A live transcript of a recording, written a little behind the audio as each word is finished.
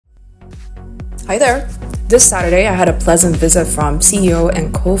Hi there. This Saturday, I had a pleasant visit from CEO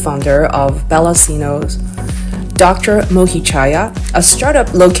and co-founder of Bellacino's Dr. Mohit Chhaya, a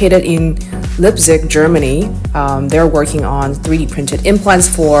startup located in Leipzig, Germany. They're working on 3D printed implants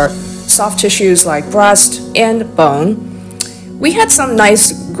for soft tissues like breast and bone. We had some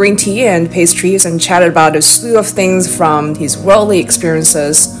nice green tea and pastries and chatted about a slew of things from his worldly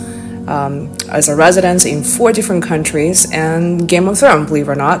experiences as a resident in 4 different countries and Game of Thrones, believe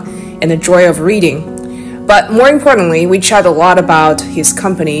it or not, and the joy of reading. But more importantly, we chat a lot about his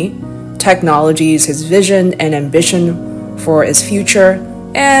company, technologies, his vision and ambition for its future,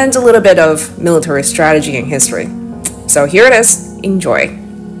 and a little bit of military strategy and history. So here it is. Enjoy.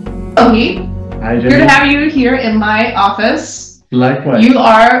 Mohit, hi, Jenny. good to have you here in my office. Likewise. You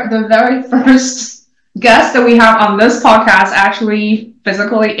are the very first guest that we have on this podcast actually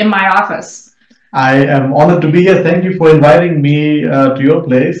physically in my office. I am honored to be here. Thank you for inviting me to your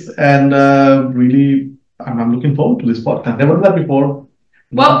place, and really, I'm looking forward to this podcast. Never done that before.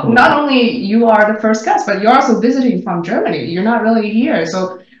 Well, not only you are the first guest, but you're also visiting from Germany. You're not really here.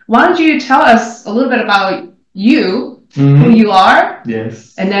 So why don't you tell us a little bit about you, who you are,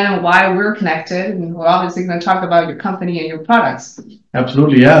 yes, and then why we're connected. And we're obviously going to talk about your company and your products.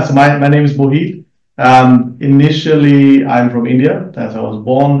 Absolutely, yeah. So my name is Mohit. Initially, I'm from India, as I was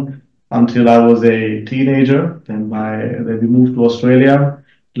born until I was a teenager. Then we moved to Australia,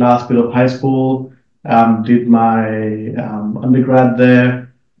 last bit of high school, did my undergrad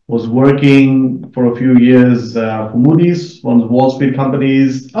there, was working for a few years for Moody's, one of the Wall Street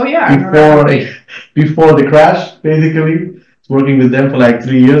companies. Oh yeah, before the crash, basically. Was working with them for like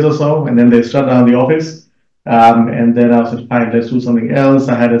 3 years or so, and then they shut down the office. And then I said, fine, let's do something else.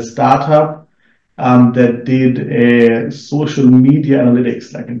 I had a startup that did a social media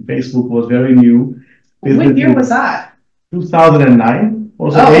analytics, like in Facebook was very new. What year was that? 2009.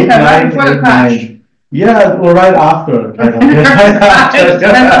 Also okay, 8, 9, right before the crash. 9. Yeah, or right after. Kind of.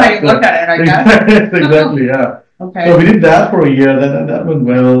 Depends how you look at it, I guess. Exactly, yeah. Okay. So we did that for a year. That went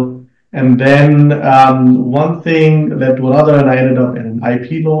well. And then one thing led to another, and I ended up in an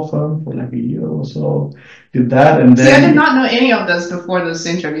IP law firm for like a year or so. Did that, and then... See, I did not know any of this before this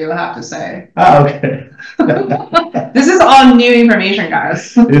interview, I have to say. Okay. This is all new information,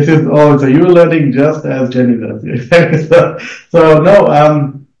 guys. This is all, so you're learning just as Jenny does.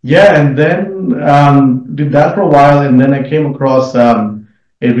 Yeah, and then did that for a while, and then I came across a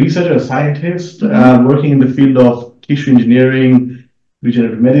researcher, a scientist, working in the field of tissue engineering,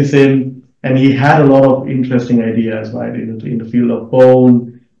 regenerative medicine, and he had a lot of interesting ideas, right, in the field of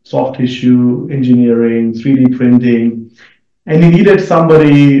bone, soft tissue engineering, 3D printing, and he needed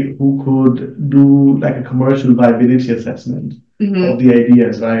somebody who could do like a commercial viability assessment of the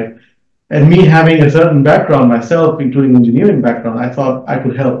ideas, right? And me having a certain background myself, including engineering background, I thought I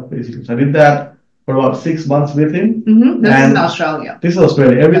could help, basically. So I did that for about 6 months with him. This is in Australia. This is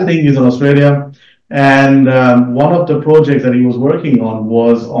Australia. Everything is in Australia. And one of the projects that he was working on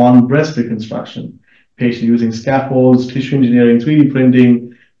was on breast reconstruction, patient using scaffolds, tissue engineering, 3D printing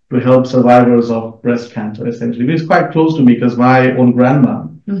to help survivors of breast cancer, essentially. Which is quite close to me because my own grandma,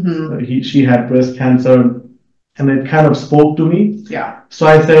 she had breast cancer, and it kind of spoke to me. Yeah. So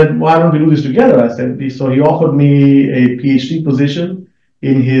I said, why don't we do this together? I said, so he offered me a PhD position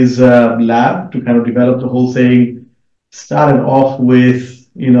in his lab to kind of develop the whole thing. Started off with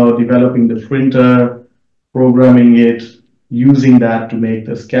developing the printer, programming it, using that to make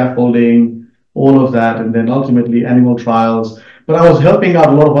the scaffolding, all of that, and then ultimately animal trials. But I was helping out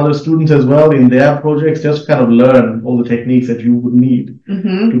a lot of other students as well in their projects, just to kind of learn all the techniques that you would need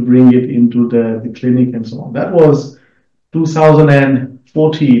to bring it into the clinic and so on. That was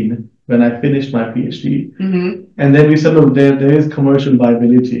 2014 when I finished my PhD. And then we said, look, there is commercial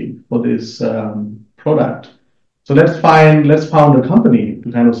viability for this product. So let's found a company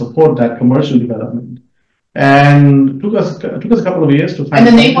to kind of support that commercial development. And took us a couple of years to find.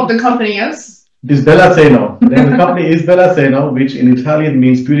 And the name of the company is? Is Bellacino. Then the company is Bellacino, which in Italian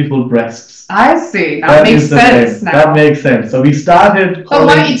means beautiful breasts. I see. That makes sense now. That makes sense. So we started. But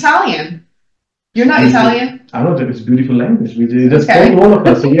why Italian? You're not Italian? I don't know. It's a beautiful language. We just spoke all of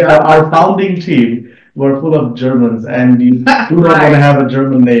us. So yeah, our founding team were full of Germans, and you do not want to have a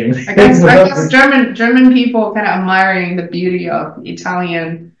German name. I guess German people kind of admiring the beauty of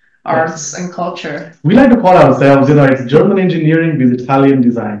Italian arts and culture. We like to call ourselves, it's German engineering with Italian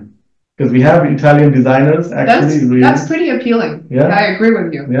design. Because we have Italian designers, actually. That's pretty appealing. Yeah. I agree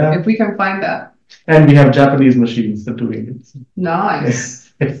with you. Yeah. If we can find that. And we have Japanese machines that doing it. Nice.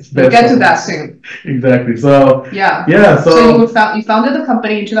 It's We'll best get to of- that soon. Exactly. So Yeah. yeah, So so you founded the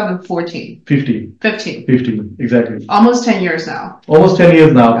company in 2014. 15, 15. 15, exactly. Almost 10 years now. Almost 10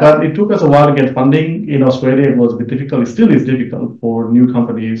 years now, Yeah. but it took us a while to get funding. In Australia, it was a bit difficult. It still is difficult for new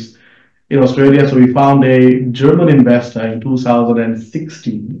companies in Australia. So we found a German investor in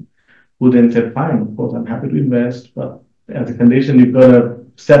 2016 who then said, fine, of course, I'm happy to invest, but as a condition, you've got to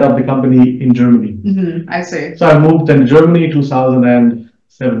set up the company in Germany. I see. So I moved to Germany in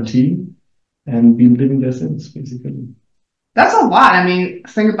 2017 and been living there since, basically. That's a lot. I mean,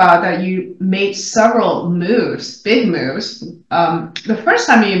 think about that. You made several moves, big moves. The first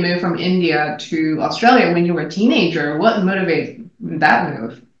time you moved from India to Australia when you were a teenager, what motivated that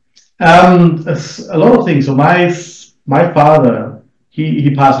move? A lot of things. So my father,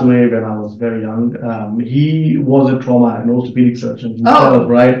 he passed away when I was very young. He was a trauma and orthopedic surgeon himself,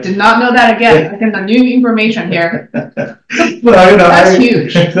 right? Did not know that again. I get the new information here. Well, That's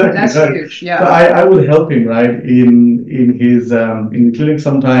huge. Exactly, That's right. huge. Yeah. So I would help him, right, in his in the clinic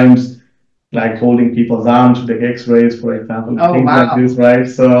sometimes, like holding people's arms to take X-rays, for example, Oh, things wow. like this, right?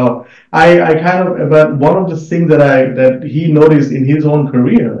 So I kind of, but one of the things that he noticed in his own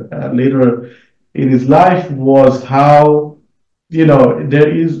career later in his life was how, there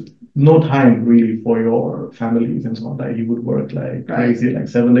is no time really for your families and so on. Like he would work like crazy, like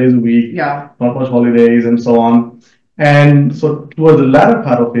 7 days a week, Yeah. not much holidays and so on. And so towards the latter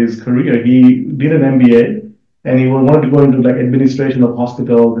part of his career, he did an MBA and he wanted to go into like administration of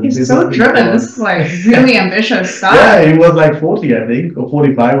hospitals. And He's so business driven. and so on. This is like really ambitious stuff. Yeah, he was like 40, I think, or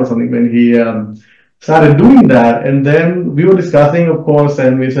 45 or something when he started doing that. And then we were discussing, of course,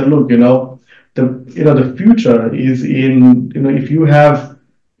 and we said, look, the future is in, if you have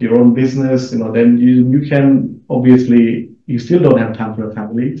your own business, then you can obviously, you still don't have time for your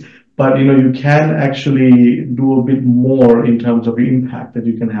family, but you can actually do a bit more in terms of the impact that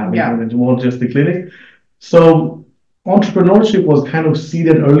you can have, Yeah. and more just the clinic. So entrepreneurship was kind of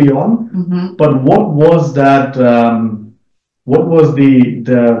seeded early on, but what was that? What was the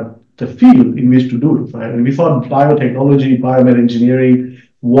field in which to do it? Right, and we thought biotechnology, biomed engineering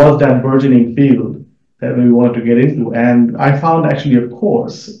was that burgeoning field that we wanted to get into. And I found actually a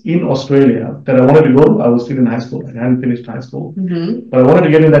course in Australia that I wanted to go to. I was still in high school. I hadn't finished high school, but I wanted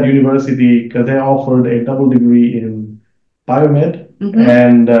to get in that university because they offered a double degree in biomed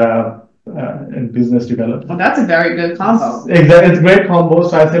and business development. Well, that's a very good combo. Exactly, it's a great combo.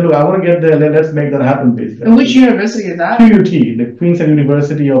 So I said, look, I want to get there. Let's make that happen, basically. And which university is that? QUT, the Queensland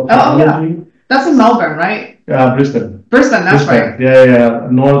University of Technology. Yeah. That's in Melbourne, right? Brisbane. Brisbane, that's right. Yeah,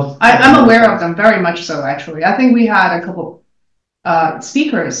 north. I'm aware of them, very much so, actually. I think we had a couple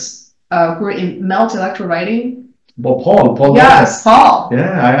speakers who were in melt electrowriting. Well, Paul. Yes, Paul.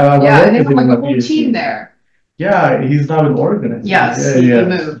 Yeah, yeah, and they have like a whole team there. Yeah, he's now in Oregon. Yes, he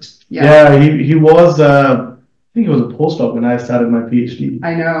moved. Yeah, he was. I think he was a postdoc when I started my PhD.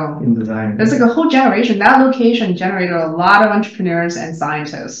 I know. In design. There's like a whole generation. That location generated a lot of entrepreneurs and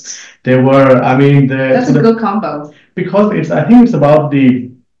scientists. There were. I mean, that's a good combo. Because I think it's about the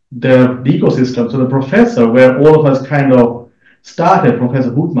ecosystem. So the professor, where all of us kind of started,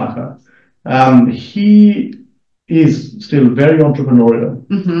 Professor Hutmacher, he is still very entrepreneurial,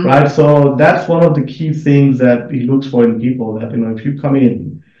 right? So that's one of the key things that he looks for in people. That if you come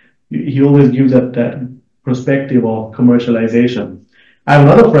in, he always gives that perspective of commercialization. I have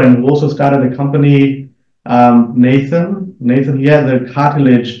another friend who also started a company, Nathan. He has a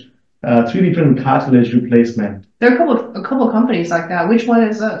cartilage, 3D printed cartilage replacement. There are a couple companies like that. Which one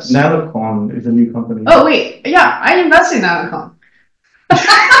is this? Nanocon is a new company. Oh wait, yeah, I invested in Nanocon.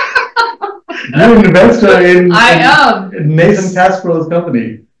 You're an investor in Nathan am. Kasparow's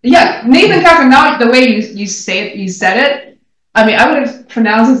company. Yeah, Nathan Kasparow. Now the way you said it. I mean, I would have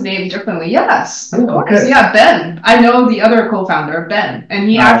pronounced his name differently. Yes, of course. Okay. Yeah, Ben. I know the other co-founder, Ben, and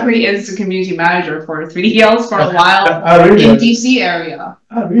he actually is the community manager for 3DLs for a while really? in DC area.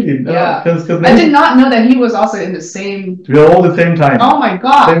 Really? No, Yeah. Cause I did not know that he was also in the same. We are all the same time. Oh my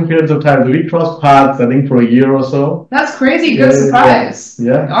god! Same periods of time. So we crossed paths, I think, for a year or so. That's crazy. Good surprise.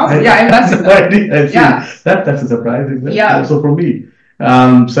 Yeah. Awesome. I invested in that. I see. Yeah. That's a surprise. Yeah. Also for me.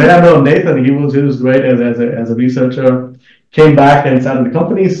 So Nathan, he was great as a researcher. Came back and started the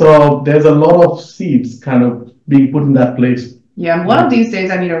company. So there's a lot of seeds kind of being put in that place. Yeah, one of these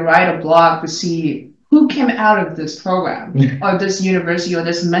days I need to write a blog to see who came out of this program or this university or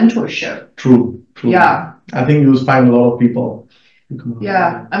this mentorship. True. Yeah. I think you'll find a lot of people.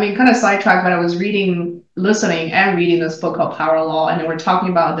 Yeah, I mean, kind of sidetracked, but I was reading listening and reading this book called Power Law, and they were talking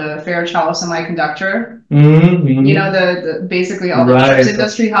about the Fairchild semiconductor. You know, the basically all the chips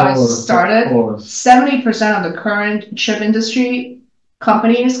industry, how it started. 70% of the current chip industry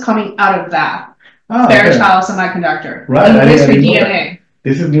companies coming out of that Fairchild semiconductor. Right. Based for DNA.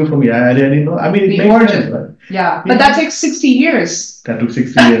 This is new for me. I didn't know. I mean, it makes sense, right? Yeah, but that takes 60 years. That took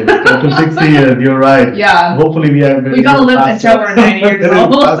 60 years. That took 60 years. You're right. Yeah. Hopefully we gotta live until we're 90 years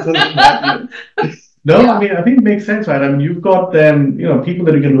old. No, I mean, I think it makes sense, right? I mean, you've got then, people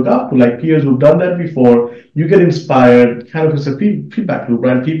that you can look up to, like peers who've done that before. You get inspired, kind of it's a feedback loop,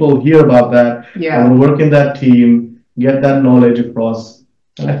 right? People hear about that. Yeah. I want to work in that team, get that knowledge across.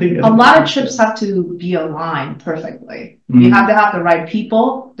 And I think a lot of chips have to be aligned perfectly. You have to have the right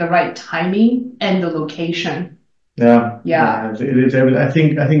people, the right timing, and the location. Yeah. It is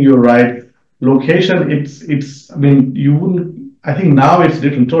everything. I think you're right. Location, it's. I mean, you wouldn't. I think now it's a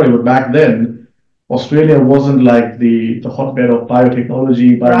different story, but back then, Australia wasn't like the hotbed of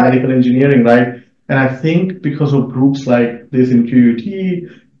biotechnology, biomedical engineering, right? And I think because of groups like this in QUT,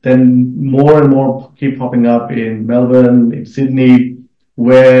 then more and more keep popping up in Melbourne, in Sydney,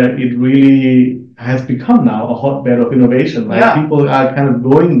 where it really has become now a hotbed of innovation, right? Yeah. People are kind of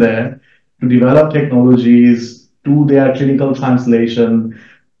going there to develop technologies, do their clinical translation.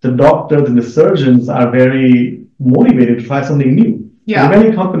 The doctors and the surgeons are very motivated to try something new. Yeah. There are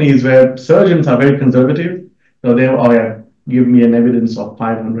many companies where surgeons are very conservative. So give me an evidence of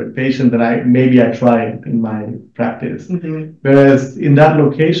 500 patients, and maybe I try it in my practice. Whereas in that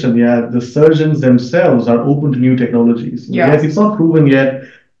location, the surgeons themselves are open to new technologies. Yeah. Yes, it's not proven yet,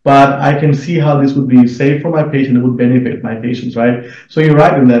 but I can see how this would be safe for my patient. It would benefit my patients, right? So you're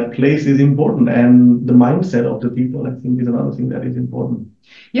right in that place is important, and the mindset of the people, I think, is another thing that is important.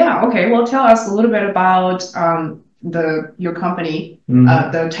 Yeah. Okay. Well, tell us a little bit about your company,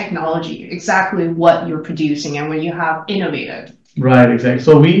 the technology, exactly what you're producing and what you have innovated. Right, exactly.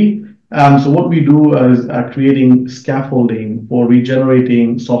 So so what we do is creating scaffolding for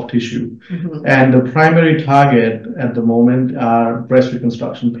regenerating soft tissue. And the primary target at the moment are breast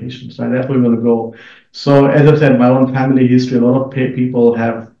reconstruction patients, right? That's where we're going to go. So as I said, my own family history, a lot of people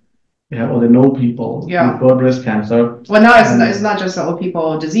or they know people who've got breast cancer. Well, now it's not just an old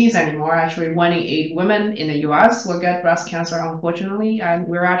people disease anymore. Actually, 1 in 8 women in the U.S. will get breast cancer, unfortunately, and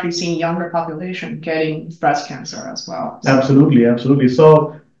we're actually seeing younger population getting breast cancer as well. So. Absolutely.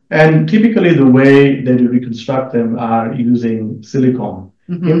 So, and typically the way that you reconstruct them are using silicone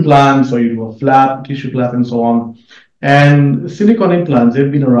implants, or you do a tissue flap, and so on. And silicone implants, they've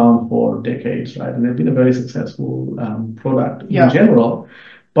been around for decades, right? And they've been a very successful product in general.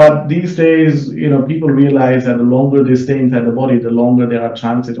 But these days, people realize that the longer they stay inside the body, the longer there are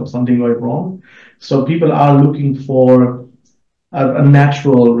chances of something going wrong. So people are looking for a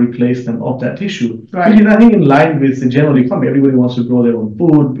natural replacement of that tissue. Right. Which is, I think, in line with the general economy. Everybody wants to grow their own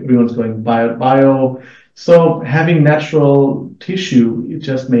food. Everyone's going bio. So having natural tissue, it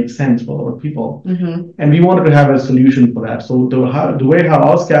just makes sense for a lot of people. And we wanted to have a solution for that. So the way how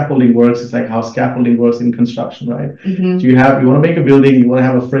our scaffolding works is like how scaffolding works in construction, right? So you want to make a building, you want to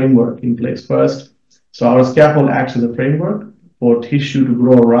have a framework in place first. So our scaffold acts as a framework for tissue to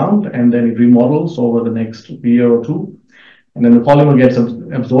grow around, and then it remodels over the next year or two. And then the polymer gets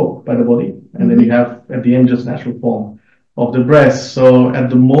absorbed by the body, and then you have at the end just natural form of the breast. So at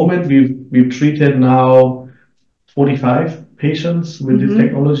the moment, we've treated now 45 patients with this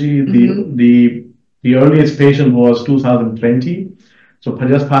technology. The earliest patient was 2020, so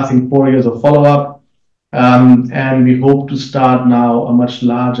just passing 4 years of follow-up, and we hope to start now a much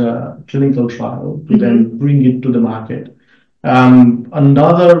larger clinical trial to then bring it to the market.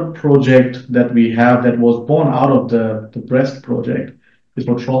 Another project that we have that was born out of the breast project is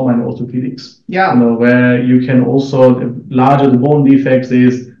for trauma and orthopedics. Yeah. Where you can also, the larger the bone defects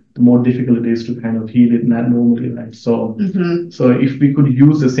is, the more difficult it is to kind of heal it normally, right? So, so if we could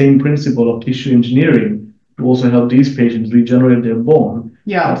use the same principle of tissue engineering to also help these patients regenerate their bone,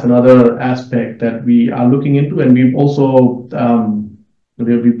 that's another aspect that we are looking into, and we've also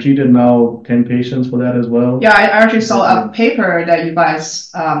we've treated now 10 patients for that as well. Yeah, I actually saw a paper that you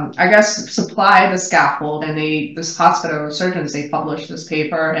guys, I guess, supply the scaffold, and this hospital surgeons, they published this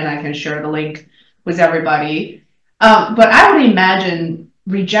paper, and I can share the link with everybody. But I would imagine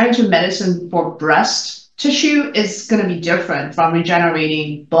regenerative medicine for breast tissue is going to be different from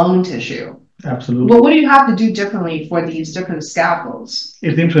regenerating bone tissue. Absolutely. But what do you have to do differently for these different scaffolds?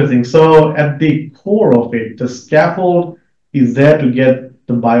 It's interesting. So at the core of it, the scaffold is there to get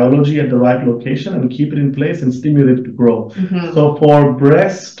the biology at the right location and keep it in place and stimulate it to grow. So for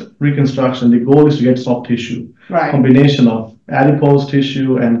breast reconstruction, the goal is to get soft tissue, combination of adipose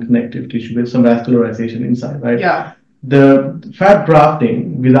tissue and connective tissue with some vascularization inside, right? Yeah. The fat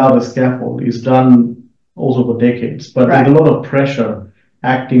grafting without a scaffold is done also for decades, but there's a lot of pressure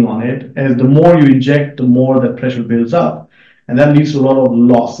acting on it. As the more you inject, the more that pressure builds up, and that leads to a lot of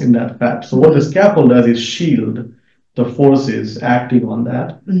loss in that fat. So what the scaffold does is shield the forces acting on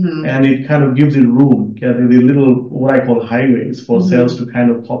that, and it kind of gives it room. Yeah, the little what I call highways for cells to kind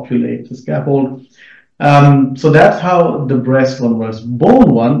of populate the scaffold. So that's how the breast one was.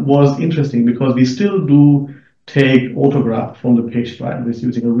 Bone one was interesting because we still do take autograft from the patient, right? We're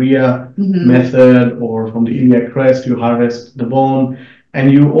using a RIA method, or from the iliac crest, you harvest the bone and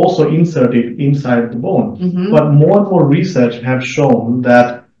you also insert it inside the bone. But more and more research have shown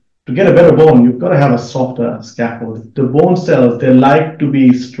that to get a better bone, you've got to have a softer scaffold. The bone cells, they like to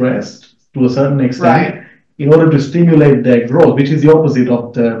be stressed to a certain extent in order to stimulate their growth, which is the opposite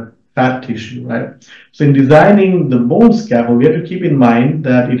of the fat tissue, right? So in designing the bone scaffold, we have to keep in mind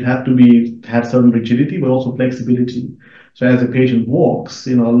that it had to have certain rigidity, but also flexibility. So as the patient walks,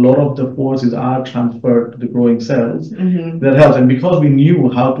 a lot of the forces are transferred to the growing cells. That helps. And because we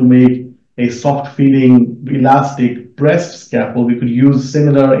knew how to make a soft feeling, elastic breast scaffold, we could use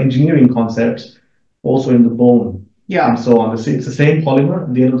similar engineering concepts also in the bone. And so on. It's the same polymer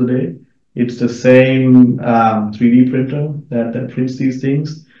at the end of the day. It's the same 3D printer that prints these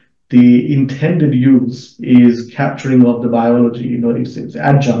things. The intended use is capturing of the biology. It's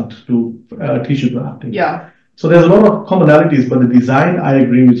adjunct to tissue grafting. So there's a lot of commonalities, but the design, I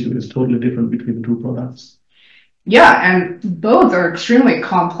agree with you, is totally different between the two products. Yeah, and both are extremely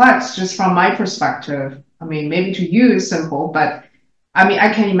complex just from my perspective. I mean, maybe to you is simple, but I mean,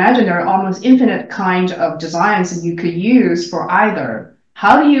 I can imagine there are almost infinite kind of designs that you could use for either.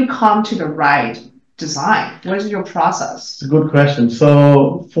 How do you come to the right design? What is your process? It's a good question.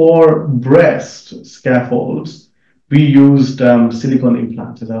 So for breast scaffolds, we used silicone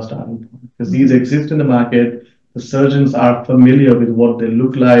implants as our starting point because these exist in the market. The surgeons are familiar with what they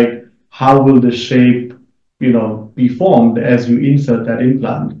look like. How will the shape, be formed as you insert that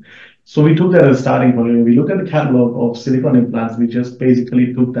implant? So we took that as a starting point. When we look at the catalog of silicone implants, we just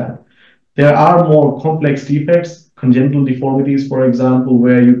basically took that. There are more complex defects, congenital deformities, for example,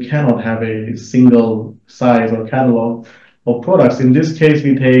 where you cannot have a single size or catalog of products. In this case,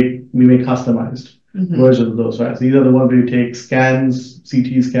 we make customized versions of those, right? So these are the ones where you take scans,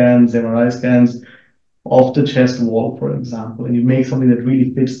 CT scans, MRI scans off the chest wall, for example, and you make something that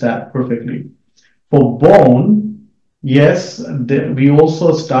really fits that perfectly. For bone, yes, we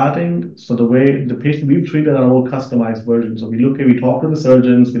also starting, so the way the patient we've treated are all customized versions. So we talk to the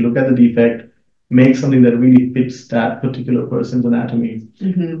surgeons, we look at the defect, make something that really fits that particular person's anatomy.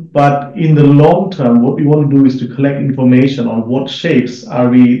 But in the long term, what we want to do is to collect information on what shapes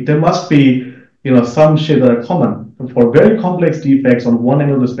there must be, some shapes that are common. For very complex defects on one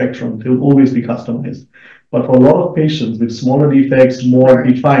end of the spectrum, they will always be customized. But for a lot of patients with smaller defects, more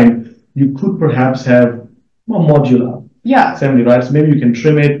defined, you could perhaps have a modular assembly, right? So maybe you can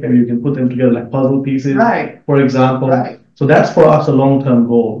trim it, maybe you can put them together like puzzle pieces, for example. So that's for us a long-term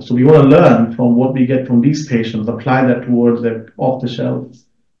goal. So we want to learn from what we get from these patients, apply that towards the off-the-shelf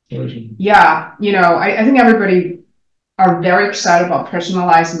version. Yeah, I think everybody are very excited about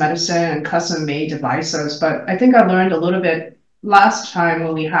personalized medicine and custom-made devices, but I think I learned a little bit last time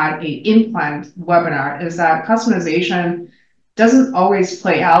when we had an implant webinar is that customization doesn't always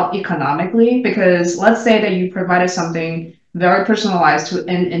play out economically, because let's say that you provided something very personalized to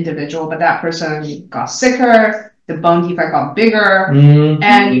an individual, but that person got sicker, the bone defect got bigger,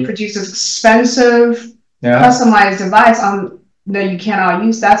 and you produce this expensive customized device that you cannot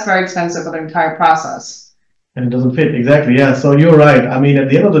use. That's very expensive for the entire process. And it doesn't fit. Exactly. Yeah. So you're right. I mean, at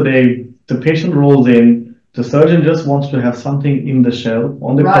the end of the day, the patient rolls in, the surgeon just wants to have something in the shell,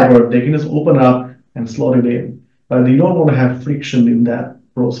 on the cover. They can just open up and slot it in. But you don't want to have friction in that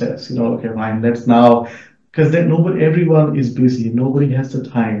process. Okay, fine, let's now, because then everyone is busy. Nobody has the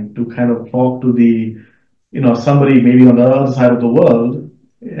time to kind of talk to somebody maybe on the other side of the world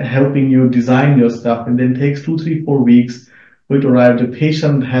helping you design your stuff. And then it takes 2, 3, 4 weeks for it to arrive. The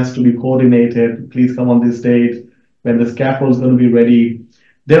patient has to be coordinated. Please come on this date when the scaffold is going to be ready.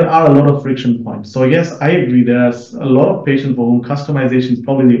 There are a lot of friction points. So yes, I agree. There's a lot of patients for whom customization is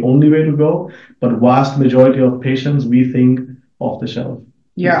probably the only way to go, but vast majority of patients, we think off the shelf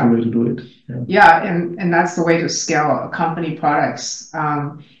is the way to do it. And that's the way to scale company products.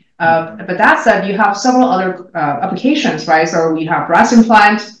 But that said, you have several other applications, right? So we have breast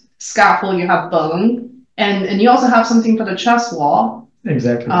implant, scaffold, you have bone, and you also have something for the chest wall.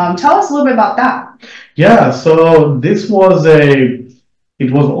 Exactly. Tell us a little bit about that. Yeah, so this was it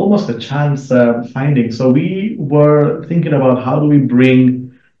was almost a chance finding. So we were thinking about how do we bring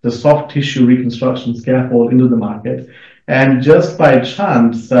the soft tissue reconstruction scaffold into the market. And just by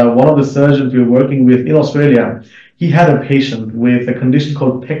chance, one of the surgeons we were working with in Australia, he had a patient with a condition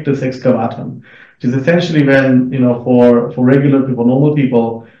called pectus excavatum, which is essentially when, for regular people, normal people,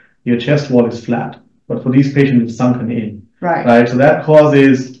 your chest wall is flat. But for these patients, it's sunken in. Right. So that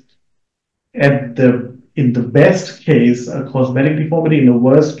causes, in the best case, a cosmetic deformity, in the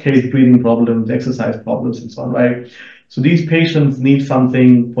worst case, breathing problems, exercise problems, and so on, right? So these patients need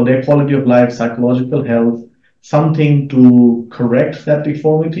something for their quality of life, psychological health, something to correct that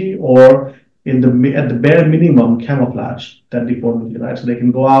deformity, or at the bare minimum, camouflage that deformity, right? So they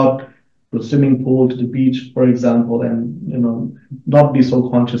can go out to a swimming pool, to the beach, for example, and not be so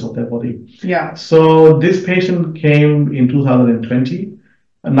conscious of their body. Yeah. So this patient came in 2020.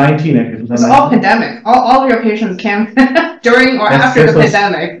 19 actually. It's all pandemic. All of your patients came during or after the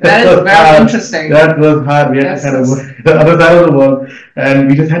pandemic. That is very interesting. That was hard. We had to kind of work the other side of the world, and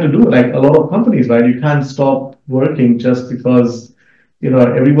we just had to do it. Like a lot of companies, right? You can't stop working just because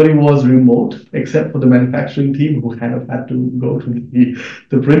everybody was remote except for the manufacturing team who kind of had to go to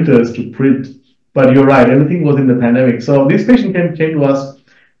the printers to print. But you're right, everything was in the pandemic. So this patient came to us,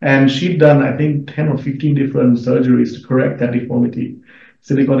 and she'd done I think 10 or 15 different surgeries to correct that deformity.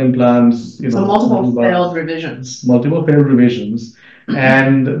 Silicone implants, so multiple failed revisions. Multiple failed revisions.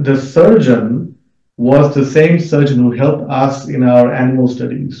 And the surgeon was the same surgeon who helped us in our animal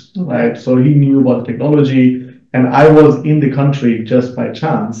studies, right? So he knew about the technology, and I was in the country just by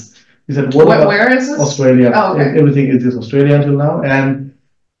chance. He said, where is this? Australia. Oh, okay. Everything is just Australia until now. And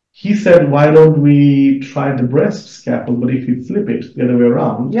he said, why don't we try the breast scaffold, but if you flip it the other way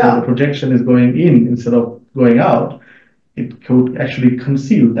around, so the projection is going in instead of going out, it could actually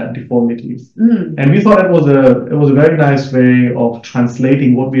conceal that deformity. And we thought it was a very nice way of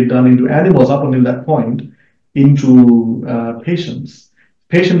translating what we had done into animals up until that point into patients.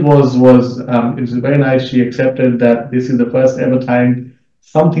 Patient was it was very nice. She accepted that this is the first ever time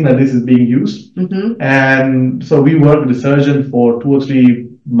something like this is being used. And so we worked with the surgeon for 2 or 3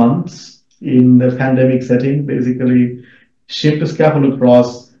 months in the pandemic setting, basically shipped the scaffold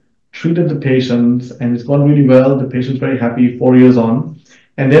across, treated the patients, and it's gone really well. The patient's very happy 4 years on.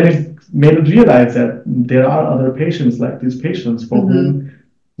 And then it made us realize that there are other patients like these patients for whom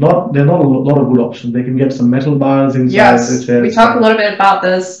there are not a lot of good options. They can get some metal bars inside the chest. We talked a little bit about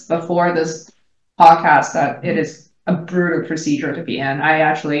this before this podcast, that it is a brutal procedure to be in. I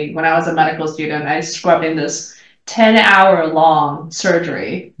actually, when I was a medical student, I scrubbed in this 10-hour-long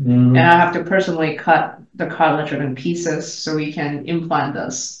surgery, and I have to personally cut the cartilage in pieces so we can implant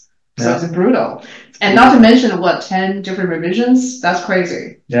this. So it's brutal. And not to mention 10 different revisions? That's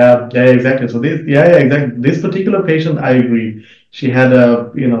crazy. Yeah, exactly. So exactly. This particular patient, I agree. She had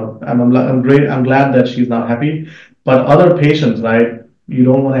I'm glad that she's now happy. But other patients, right, you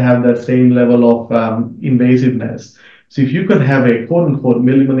don't want to have that same level of invasiveness. So if you could have a quote unquote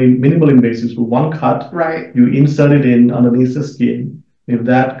minimal invasive through one cut, you insert it in underneath the skin. If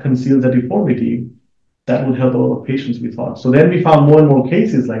that conceals the deformity, that would help a lot of patients, we thought. So then we found more and more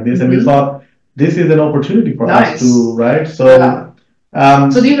cases like this, and we thought this is an opportunity for us to, right? So,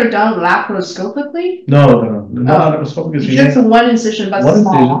 so these are done laparoscopically? No, not laparoscopically. Just one incision, but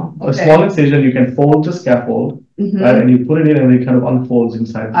small. A small incision, you can fold the scaffold, right? And you put it in, and it kind of unfolds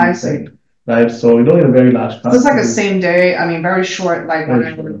inside. I see. Right, so you don't need a very large cut. So it's like a same day, very short, like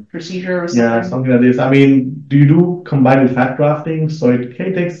one procedure or something. Yeah, something like this. Do you do combined with fat grafting? So it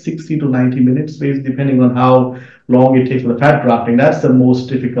can take 60 to 90 minutes, depending on how long it takes for the fat grafting. That's the most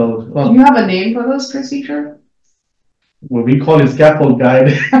difficult. Do you have a name for this procedure? Well, we call it scaffold guide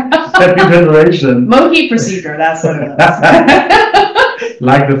regeneration. Mohit procedure, that's what it is.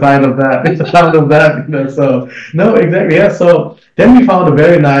 Like the sound of that. It's the sound of that. So, no, exactly. Yeah. So then we found a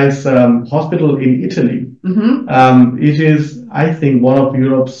very nice hospital in Italy. It is, I think, one of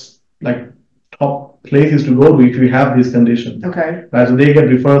Europe's top places to go to if you have this condition. Okay. Right. So they get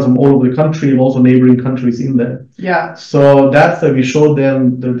referrals from all over the country and also neighboring countries in there. Yeah. So we showed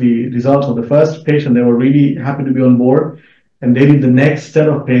them the results of the first patient. They were really happy to be on board, and they did the next set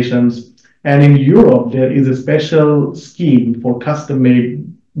of patients. And in Europe, there is a special scheme for custom-made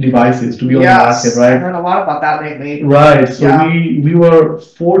devices to be on the market, right? I've heard a lot about that lately. Right. So we were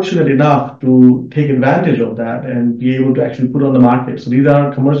fortunate enough to take advantage of that and be able to actually put on the market. So these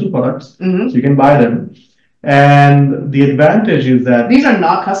are commercial products, so you can buy them. And the advantage is that these are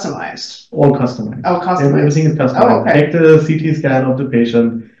not customized. All customized. Oh, customized. Everything is customized. Oh, okay. Take the CT scan of the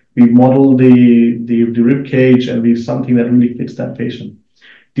patient. We model the rib cage, and we have something that really fits that patient.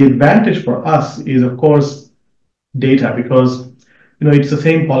 The advantage for us is, of course, data, because it's the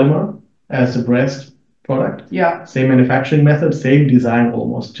same polymer as the breast product. Yeah. Same manufacturing method, same design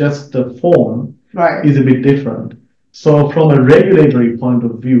almost, just the form is a bit different. So from a regulatory point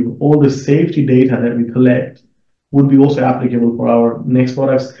of view, all the safety data that we collect would be also applicable for our next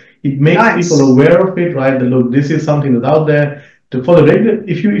products. It makes people aware of it, right? That look, this is something that's out there. For the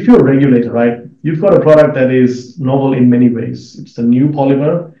if you're a regulator, right, you've got a product that is novel in many ways. It's a new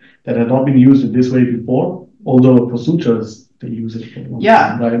polymer that had not been used in this way before, although for sutures they use it for a long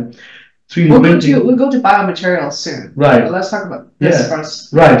time, right? We'll go to biomaterials soon. Right. Let's talk about this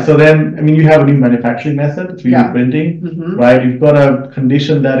first. Right. So then, I mean, you have a new manufacturing method, 3D printing, right? You've got a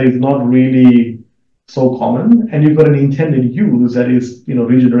condition that is not really so common, and you've got an intended use that is,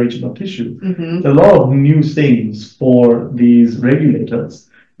 regeneration of tissue. There's a lot of new things for these regulators.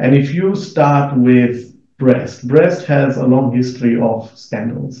 And if you start with breast has a long history of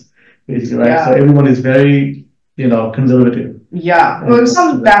scandals, basically, right? Yeah. So everyone is very, conservative. Yeah, well,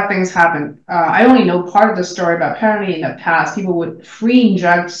 some bad things happen. I only know part of the story, but apparently in the past, people would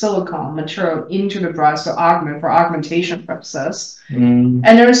free-inject silicone material into the breast to for augmentation purposes. And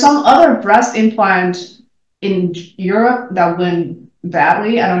there is some other breast implant in Europe that went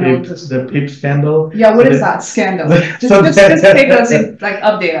badly. I don't know. The PIP scandal. Yeah, what is that scandal? Just take us in,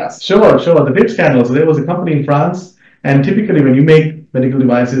 update us. Sure. The PIP scandal. So there was a company in France, and typically when you make medical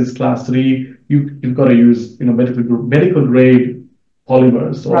devices class 3, you've got to use medical grade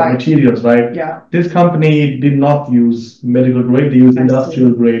polymers or materials, right? Yeah. This company did not use medical grade; they used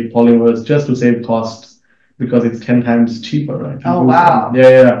industrial grade polymers just to save costs because it's 10 times cheaper, right? Oh wow!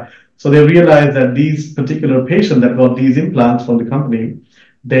 Yeah. So they realized that these particular patients that got these implants from the company,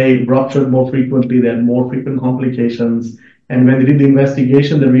 they ruptured more frequently, they had more frequent complications. And when they did the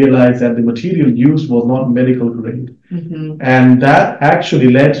investigation, they realized that the material used was not medical grade. And that actually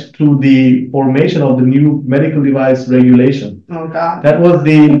led to the formation of the new medical device regulation. Oh, God. That was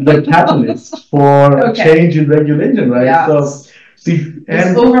the catalyst for change in regulation, right? Yeah. So,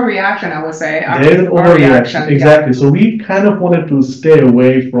 it's overreaction, I would say. There's an overreaction, exactly. Yeah. So we kind of wanted to stay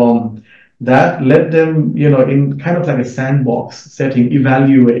away from that, let them, in kind of like a sandbox setting,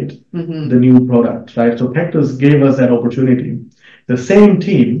 evaluate the new product, right? So Pectus gave us that opportunity. The same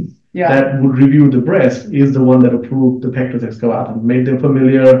team that would review the breast is the one that approved the Pectus excavator, made them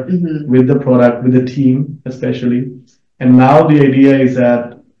familiar with the product, with the team especially. And now the idea is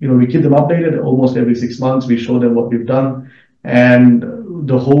that, we keep them updated almost every 6 months. We show them what we've done. And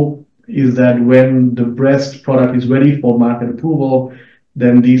the hope is that when the breast product is ready for market approval,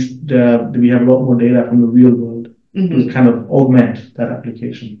 then we have a lot more data from the real world to kind of augment that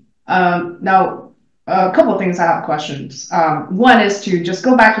application. Now, a couple of things I have questions. One is to just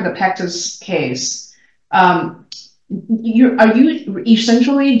go back to the Pectus case. Are you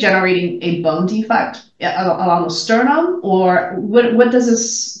essentially generating a bone defect along the sternum, or what does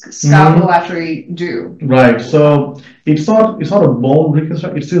this scalpel actually do? Right. So it's not a bone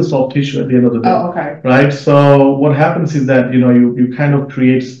reconstruction. It's still soft tissue at the end of the day. Oh, okay. Right. So what happens is that you kind of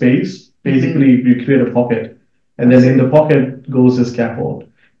create space. Basically, you create a pocket, and then in the pocket goes a scaffold.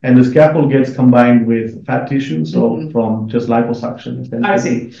 And the scaffold gets combined with fat tissue, so from just liposuction. I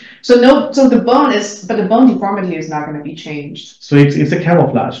see. So the bone deformity is not going to be changed. So it's a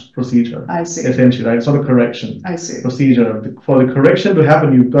camouflage procedure. I see. Essentially, right? It's not a correction. I see. Procedure. For the correction to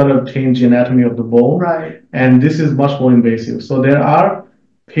happen, you've got to change the anatomy of the bone. Right. And this is much more invasive. So there are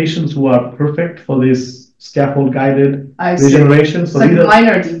patients who are perfect for this scaffold guided regeneration. So it's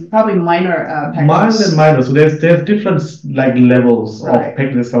like probably minor Minor and minor. So there's different levels of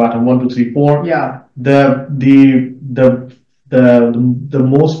Pectus excavatum, 1, 2, 3, 4. Yeah. The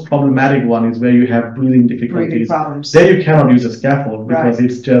most problematic one is where you have breathing difficulties. There you cannot use a scaffold because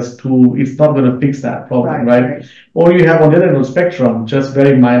it's not going to fix that problem, right? Or you have on the other end of the spectrum, just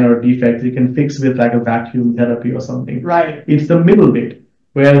very minor defects you can fix with like a vacuum therapy or something. Right. It's the middle bit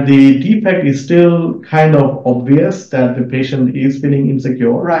where the defect is still kind of obvious that the patient is feeling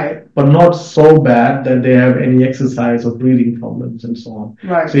insecure, but not so bad that they have any exercise or breathing problems and so on.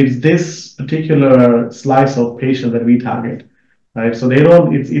 Right. So it's this particular slice of patient that we target, right? So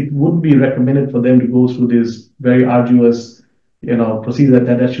it wouldn't be recommended for them to go through this very arduous, procedure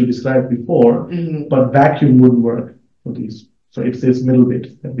that you described before, but vacuum wouldn't work for these. So it's this middle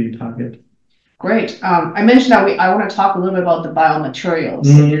bit that we target. Great. I mentioned that I want to talk a little bit about the biomaterials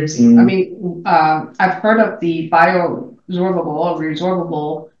that you're using. I mean, I've heard of the bioresorbable or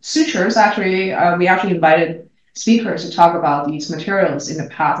resorbable sutures. Actually, we actually invited speakers to talk about these materials in the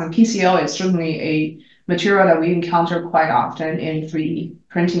past. And PCL is certainly a material that we encounter quite often in 3D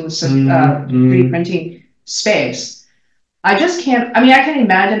printing, 3D printing space. I can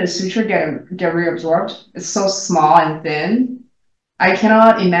imagine a suture get reabsorbed. It's so small and thin. I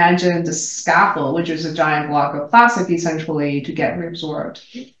cannot imagine the scaffold, which is a giant block of plastic essentially, to get reabsorbed.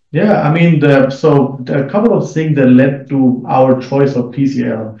 Yeah, I mean, a couple of things that led to our choice of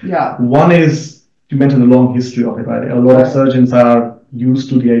PCL. Yeah. One is, you mentioned the long history of it, right? A lot of surgeons are used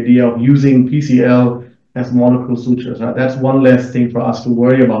to the idea of using PCL as monocrystal sutures, right? That's one less thing for us to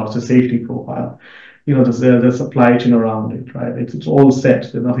worry about. It's a safety profile. The supply chain around it, right? It's all set.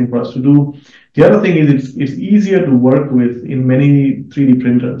 There's nothing for us to do. The other thing is it's easier to work with in many 3D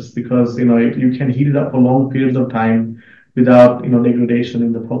printers because you can heat it up for long periods of time without degradation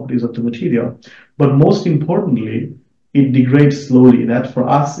in the properties of the material. But most importantly, it degrades slowly. That for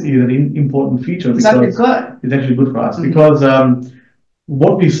us is an important feature because it's actually good for us because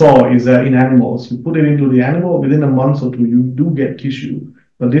what we saw is that in animals, you put it into the animal, within a month or two, you do get tissue.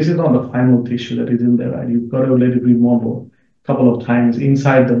 But this is not the final tissue that is in there, right? You've got to let it remodel a couple of times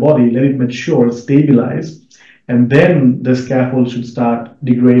inside the body, let it mature, stabilize, and then the scaffold should start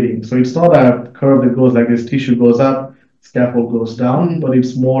degrading. So it's not a curve that goes like this, tissue goes up, scaffold goes down, but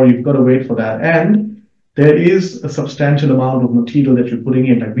it's more, you've got to wait for that. And there is a substantial amount of material that you're putting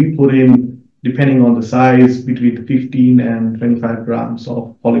in. Like we put in, depending on the size, between 15 and 25 grams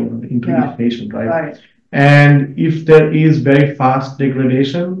of polymer into each patient, right? And if there is very fast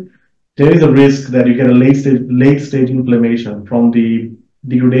degradation, there is a risk that you get a late stage inflammation from the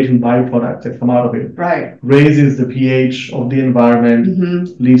degradation byproducts that come out of it. Right. Raises the pH of the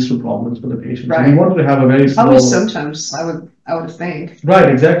environment, leads to problems for the patient. Right. So we wanted to have a very slow. Probably symptoms, I would think. Right,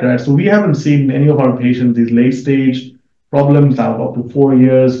 exactly. Right. So we haven't seen any of our patients these late stage problems now up to 4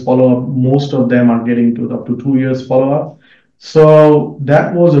 years follow up. Most of them are getting to up to 2 years follow up. So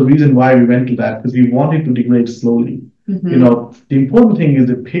that was the reason why we went to that, because we wanted to degrade slowly. The important thing is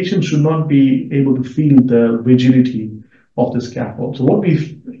the patient should not be able to feel the rigidity of the scaffold. So what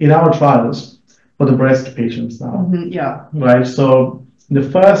in our trials for the breast patients now, right? So in the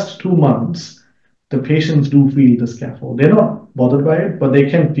first 2 months, the patients do feel the scaffold. They're not bothered by it, but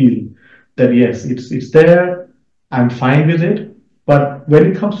they can feel that yes, it's there. I'm fine with it. But when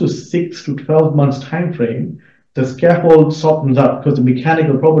it comes to 6 to 12 months time frame, the scaffold softens up because the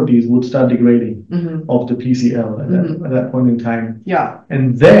mechanical properties would start degrading of the PCL at that point in time. Yeah.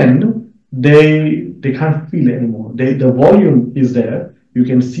 And then they can't feel it anymore. The volume is there. You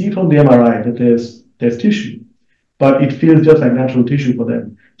can see from the MRI that there's tissue, but it feels just like natural tissue for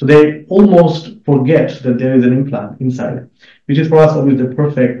them. So they almost forget that there is an implant inside, which is for us always the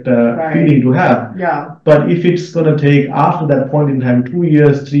perfect feeling to have. Yeah. But if it's going to take after that point in time 2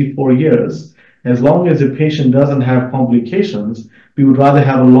 years, 3, 4 years, as long as the patient doesn't have complications, we would rather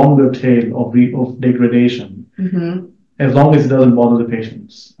have a longer tail of degradation, as long as it doesn't bother the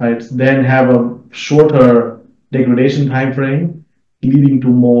patients, right? Then have a shorter degradation time frame, leading to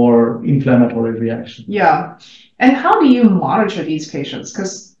more inflammatory reaction. Yeah. And how do you monitor these patients?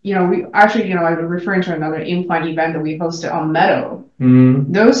 Because, we actually, I was referring to another implant event that we hosted on metal.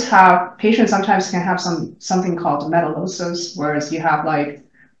 Those patients sometimes can have something called metallosis, whereas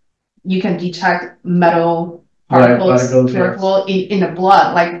you can detect metal particles in the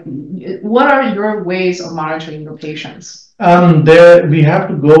blood. Like, what are your ways of monitoring your patients? We have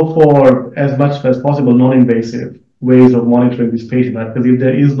to go for as much as possible non-invasive ways of monitoring this patient, right? Because if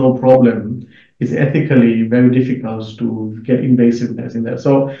there is no problem, it's ethically very difficult to get invasiveness in there.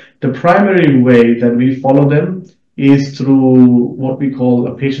 So the primary way that we follow them is through what we call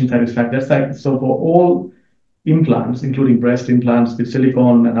a patient satisfaction. So for all implants, including breast implants with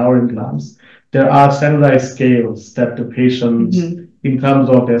silicone and our implants, there are standardized scales that the patients, in terms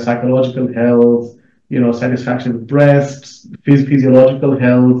of their psychological health, satisfaction with breasts, physiological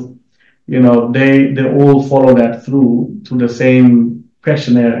health, they all follow that through to the same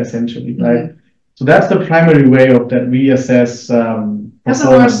questionnaire essentially, right? So that's the primary way of that we assess. That's a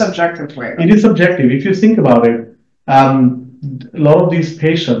more subjective way. It is subjective. If you think about it, a lot of these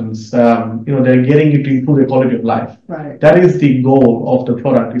patients, they're getting it to improve their quality of life. Right. That is the goal of the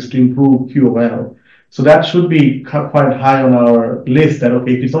product, is to improve QOL. So that should be quite high on our list that,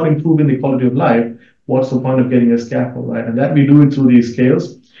 okay, if it's not improving the quality of life, what's the point of getting a scaffold, right? And that we do it through these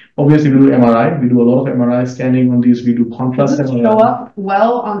scales. Obviously, we do MRI. We do a lot of MRI scanning on these. We do contrast MRI. Does it show up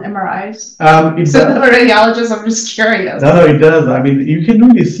well on MRIs? So the radiologist, I'm just curious. No, it does. I mean, you can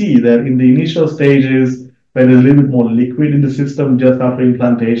really see that in the initial stages, where there's a little bit more liquid in the system just after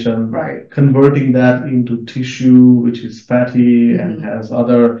implantation, converting that into tissue, which is fatty and has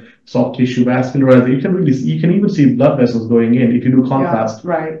other soft tissue vascular. You can even see blood vessels going in if you do contrast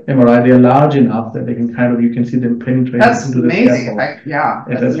MRI. They're large enough that they can you can see them penetrate into the amazing.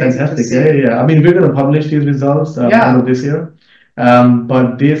 scaffold. That's fantastic. Yeah. I mean, we're going to publish these results end of this year,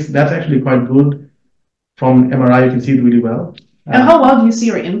 but that's actually quite good. From MRI, you can see it really well. And how well do you see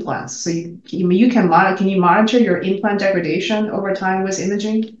your implants? So you can you monitor your implant degradation over time with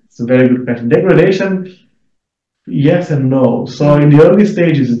imaging? It's a very good question. Degradation, yes and no. So in the early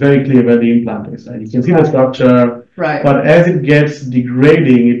stages, it's very clear where the implant is. Right? You can see the structure, right? But as it gets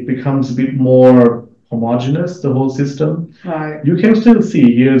degrading, it becomes a bit more homogeneous, the whole system. Right. You can still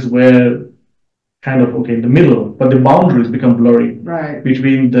see here's where kind of okay in the middle, but the boundaries become blurry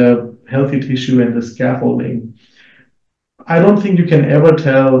between the healthy tissue and the scaffolding. I don't think you can ever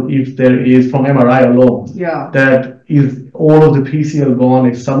tell if there is from MRI alone that is all of the PCL gone,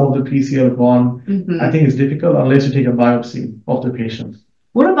 is some of the PCL gone. I think it's difficult unless you take a biopsy of the patient.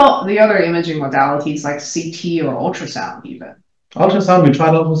 What about the other imaging modalities like CT or ultrasound even? Ultrasound, we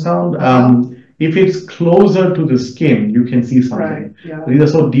tried ultrasound. If it's closer to the skin, you can see something. These are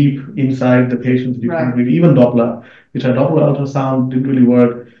so deep inside the patient, you can't really, even Doppler, which are Doppler ultrasound, didn't really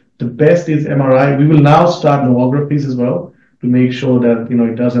work. The best is MRI. We will now start mammographies as well to make sure that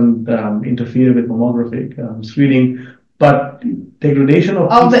it doesn't interfere with mammographic screening. But degradation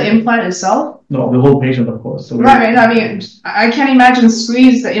of the implant itself? No, the whole patient, of course. So right. I mean, I can't imagine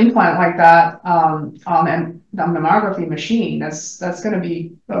squeeze the implant like that on the mammography machine. That's going to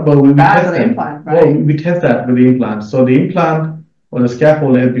be bad for the implant, right? Well, we test that with the implant. So the implant or the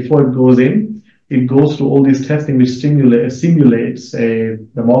scaffold, before it goes in, it goes through all this testing which simulates a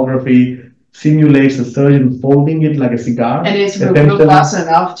mammography, simulates the surgeon folding it like a cigar. And it's robust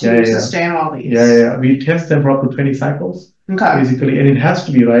enough to sustain all these. We test them for up to 20 cycles, basically, and it has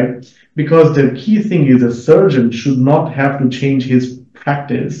to be right. Because the key thing is a surgeon should not have to change his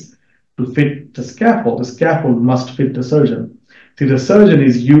practice to fit the scaffold. The scaffold must fit the surgeon. See, the surgeon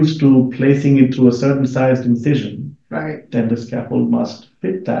is used to placing it through a certain sized incision. Then the scaffold must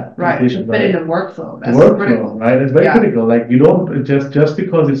fit that incision. Fit in the workflow. That's critical. Right? It's very critical. Like you don't just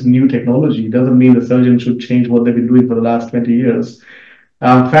because it's new technology doesn't mean the surgeon should change what they've been doing for the last 20 years.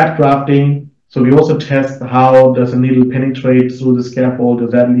 Fat grafting. So we also test how does a needle penetrate through the scaffold?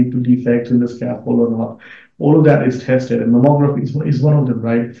 Does that lead to defects in the scaffold or not? All of that is tested, and mammography is one of them,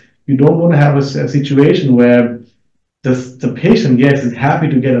 right? You don't want to have a situation where the patient, yes, is happy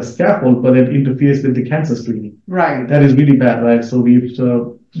to get a scaffold, but it interferes with the cancer screening. Right. That is really bad, right? So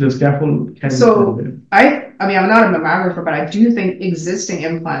the scaffold can. So I mean, I'm not a mammographer, but I do think existing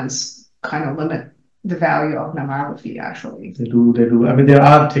implants kind of limit the value of mammography, actually. They do. I mean, there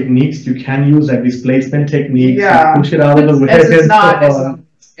are techniques you can use, like displacement techniques. Push it out of the way.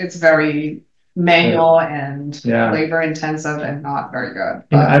 It's very manual and labor intensive and not very good.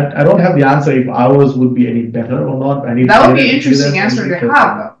 I don't have the answer if ours would be any better or not. That would be an interesting answer to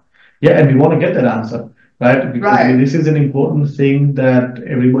have, though. Yeah, and we want to get that answer, right? Because this is an important thing that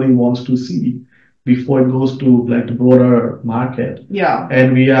everybody wants to see before it goes to like the broader market.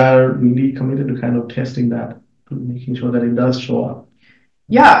 And we are really committed to kind of testing that, to making sure that it does show up.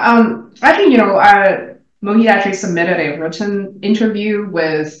 I think, Mohit actually submitted a written interview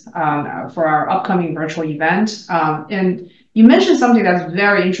with for our upcoming virtual event. And you mentioned something that's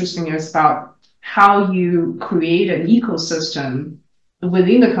very interesting is about how you create an ecosystem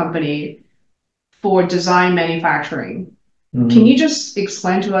within the company for design manufacturing. Can you just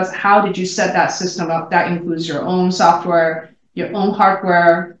explain to us how did you set that system up? That includes your own software, your own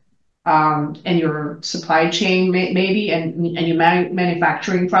hardware, and your supply chain maybe, and your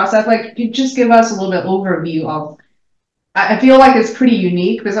manufacturing process. Like, you just give us a little bit overview of. I feel like it's pretty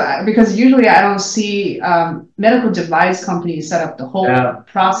unique because usually I don't see medical device companies set up the whole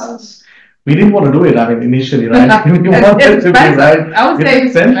process. We didn't want to do it, I mean, initially, right? We wanted to be, right? I would say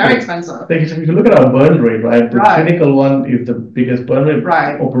it's very expensive. If you look at our burn rate, right? The clinical one is the biggest burn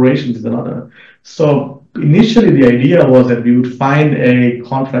rate. Operations is another. So initially, the idea was that we would find a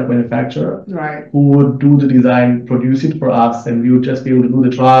contract manufacturer who would do the design, produce it for us, and we would just be able to do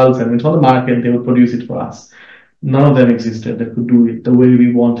the trials. And when it's on the market, they would produce it for us. None of them existed that could do it the way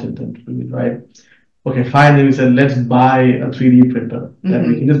we wanted them to do it, right? Okay, fine. Then we said, let's buy a 3D printer that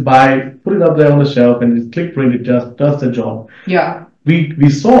we can just put it up there on the shelf and just click print, it just does the job.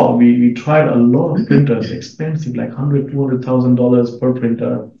 We tried a lot of printers, expensive, like $100,000-$200,000 per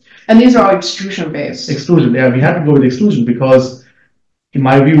printer. And these are all extrusion based. Extrusion, we had to go with extrusion because in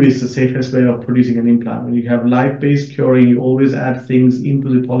my view, it's the safest way of producing an implant. When you have light-based curing, you always add things into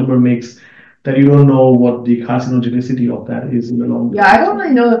the polymer mix that you don't know what the carcinogenicity of that is in the long run. I don't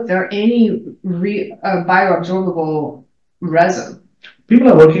really know if there are any bioabsorbable resin. People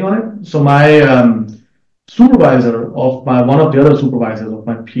are working on it. So my supervisor of one of the other supervisors of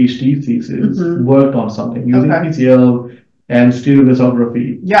my PhD thesis worked on something using PCL and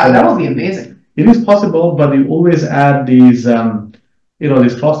stereolithography. That would be amazing. It is possible, but you always add these,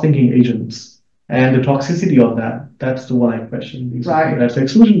 these cross-linking agents and the toxicity of that. that's the one I question. Right. Right? So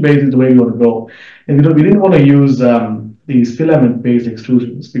extrusion based is the way we want to go. And we didn't want to use these filament based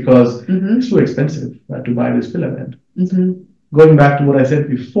extrusions because it's too expensive, right, to buy this filament. Going back to what I said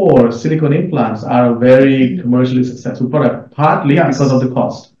before, silicone implants are a very commercially successful product, partly because of the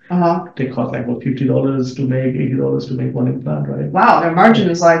cost. They cost like what, $50 to make, $80 to make one implant, right? Wow, their margin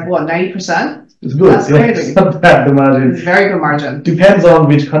is like what, 90%? It's good. That's crazy. It's not bad, the margin. It's very good margin. Depends on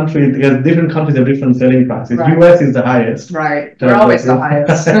which country, because different countries have different selling prices. Right. US is the highest. Right. They're always the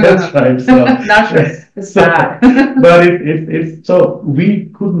highest. That's right. So, Not sure. It's bad. But it's so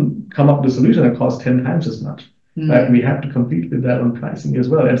we couldn't come up with a solution that cost 10 times as much. Right? We had to compete with that on pricing as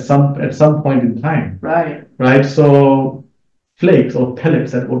well at some point in time. Right. Right. So flakes or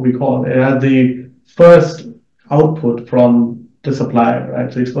pellets, that's what we call it, are the first output from the supplier,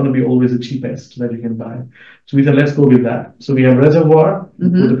 right? So it's going to be always the cheapest that you can buy. So we said, let's go with that. So we have reservoir,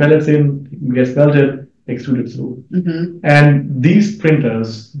 put the pellets in, it gets melted, extruded through. And these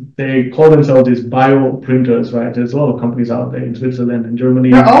printers, they call themselves these bio printers, right? There's a lot of companies out there in Switzerland and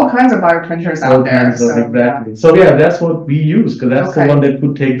Germany. There are all kinds of bio printers out there. Exactly. So yeah, that's what we use, because that's the one that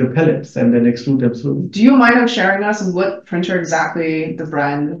could take the pellets and then extrude them through. Do you mind sharing us what printer exactly, the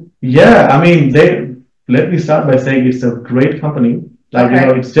brand? Yeah, I mean, let me start by saying it's a great company. Like,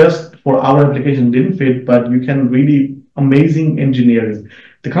 it's just for our application didn't fit, but you can really amazing engineering.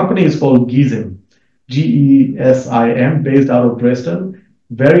 The company is called GESIM, GESIM, based out of Dresden.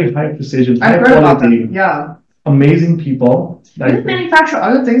 Very high precision, high quality. Yeah. Amazing people. Do they manufacture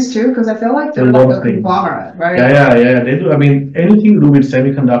other things too? Because I feel like they're like a conglomerate, right? Yeah, they do. I mean, anything to do with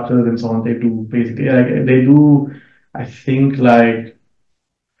semiconductors and so on, they do basically. Like they do, I think, like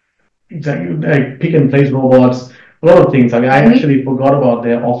pick and place robots, a lot of things. I mean, I actually forgot about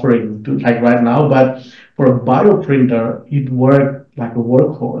their offering right now, but for a bioprinter, it worked like a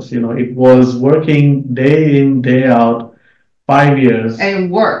workhorse. It was working day in, day out, 5 years. And it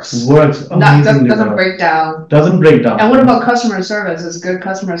works. Works amazingly. Doesn't break down. Doesn't break down. And what about customer service? Is good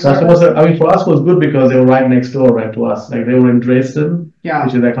customer service? I mean, for us, it was good because they were right next door, right to us. Like they were in Dresden,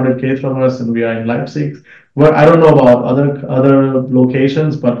 which is like 100 km from us, and we are in Leipzig. Well, I don't know about other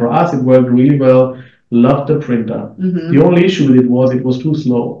locations, but for us, it worked really well. Loved the printer. The only issue with it was too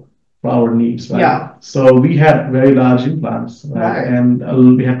slow for our needs, right? Yeah. So we had very large implants, right? And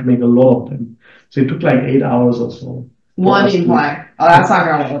we had to make a lot of them. So it took like 8 hours or so. One implant. Oh, that's not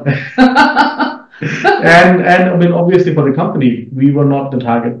gonna work. and I mean, obviously for the company, we were not the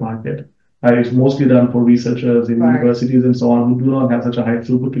target market. Right? It's mostly done for researchers in universities and so on who do not have such a high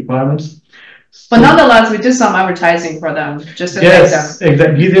throughput requirements. But nonetheless, we did some advertising for them just to make them.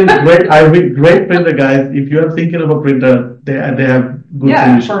 Exactly. He's great printer guys. If you are thinking of a printer, they have good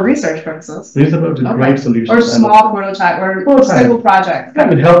solutions. For research purposes. Research is great solution. Or small prototype or simple project.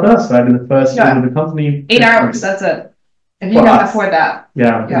 It helped us, right, in the first year of the company. 8 hours, that's it. If you can afford that.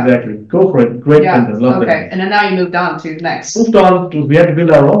 Yeah, exactly. Go for it. Great printers. Love them. Okay, and then now you moved on to next. We had to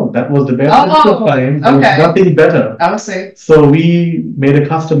build our own. That was the best time. There was nothing better. Obviously. So we made a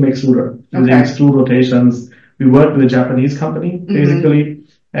custom extruder using extrude rotations. We worked with a Japanese company, basically,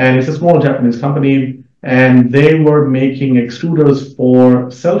 and it's a small Japanese company, and they were making extruders for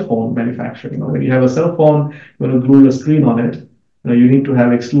cell phone manufacturing. When you have a cell phone, you want to glue a screen on it. You need to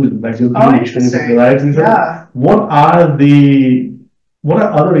have extrusion, like interesting. Right? What are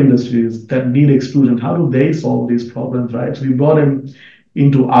other industries that need extrusion? How do they solve these problems, right? So we brought them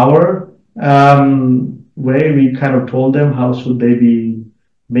into our way. We kind of told them how should they be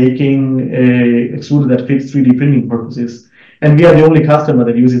making a extruder that fits 3D printing purposes. And we are the only customer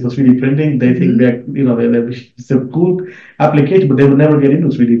that uses it for 3D printing. They think it's a cool application, but they will never get into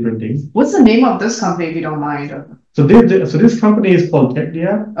 3D printing. What's the name of this company, if you don't mind? So this company is called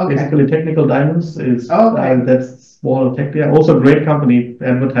TechDia. Basically, Technical Diamonds is that's small TechDia. Also, a great company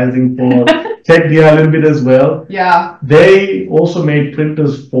advertising for TechDia a little bit as well. Yeah. They also made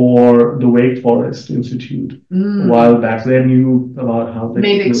printers for the Wake Forest Institute a while back. So they knew about how they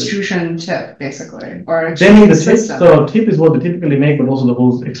made extrusion tip, basically, or they made the tip. So tip is what they typically make, but also the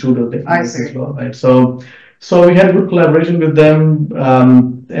whole extruder they make as well, right? So we had a good collaboration with them,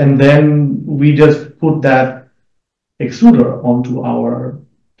 and then we just put that extruder onto our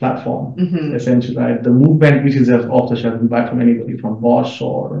platform, essentially, right? The movement, which is just off the shelf, you buy from anybody, from Bosch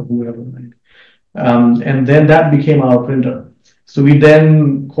or whoever, right? And then that became our printer. So we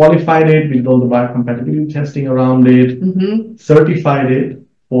then qualified it, we did all the biocompatibility testing around it, certified it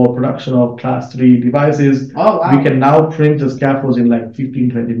for production of class 3 devices. Oh, wow. We can now print the scaffolds in like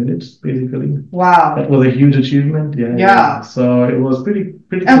 15-20 minutes, basically. Wow. That was a huge achievement. Yeah. So it was pretty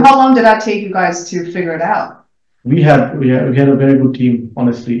And how long did that take you guys to figure it out? We had a very good team,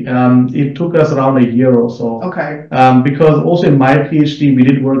 honestly. It took us around a year or so. Okay. Because also in my PhD, we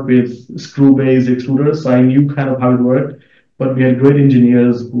did work with screw-based extruders, so I knew kind of how it worked. But we had great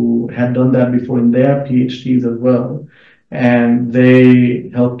engineers who had done that before in their PhDs as well, and they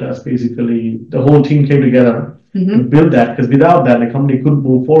helped us basically. The whole team came together to build that, because without that, the company couldn't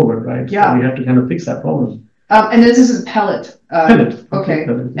move forward, right? Yeah. So we had to kind of fix that problem. And this is a pellet. Pellet. Okay.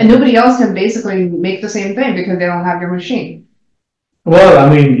 Pellet. And nobody else can basically make the same thing because they don't have your machine. Well,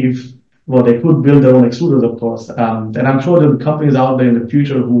 I mean, they could build their own extruders, of course, and I'm sure there are companies out there in the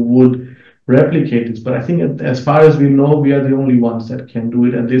future who would replicate this. But I think, as far as we know, we are the only ones that can do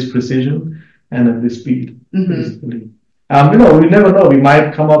it at this precision and at this speed, basically. We never know. We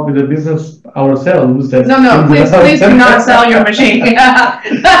might come up with a business ourselves. No, please do not sell your machine. I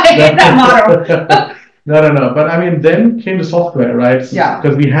hate that motto. No. But I mean, then came the software, right? Yeah.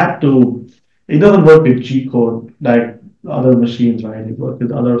 Because we had to. It doesn't work with G code like other machines, right? It worked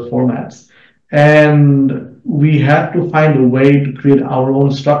with other formats. And we had to find a way to create our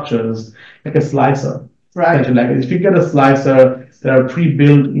own structures, like a slicer. Right. Like if you get a slicer, there are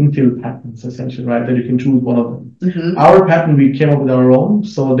pre-built infill patterns, essentially, right? That you can choose one of them. Our pattern, we came up with our own,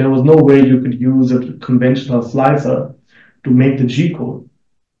 so there was no way you could use a conventional slicer to make the G code.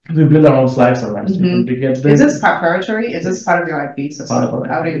 We build our own slicer, right? Is this proprietary? Is this part of your IP system? Part of our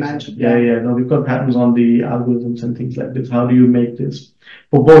How do you IP manage system. Yeah. No, we've got patterns on the algorithms and things like this. How do you make this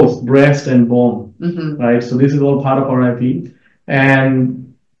for both breast and bone, right? So this is all part of our IP.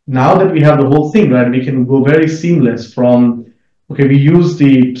 And now that we have the whole thing, right, we can go very seamless from, okay, we use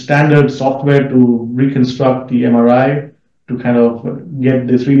the standard software to reconstruct the MRI to kind of get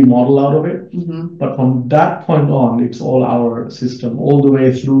the 3D model out of it. But from that point on, it's all our system, all the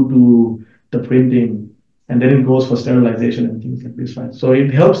way through to the printing, and then it goes for sterilization and things like this, right? So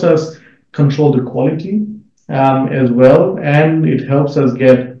it helps us control the quality as well, and it helps us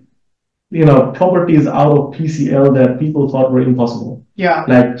get properties out of PCL that people thought were impossible. Yeah.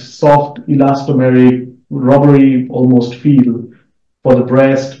 Like soft, elastomeric, rubbery almost feel for the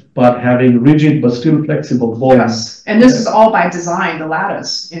breast, but having rigid but still flexible bones. Yes, and this is all by design, the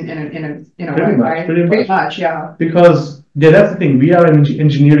lattice in a way, right? Pretty much, yeah. Because that's the thing. We are an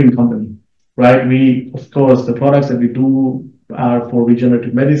engineering company, right? We, of course, the products that we do are for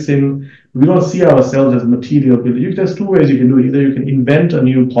regenerative medicine. We don't see ourselves as material builder. There's two ways you can do it. Either you can invent a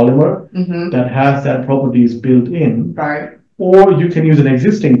new polymer that has that properties built in, right? Or you can use an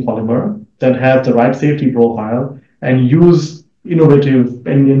existing polymer that has the right safety profile and use innovative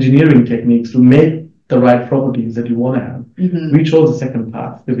engineering techniques to make the right properties that you want to have. We chose the second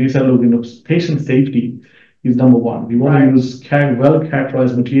path because we said, look, patient safety is number one. We want to use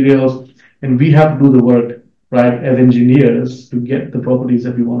well-characterized materials, and we have to do the work, right, as engineers to get the properties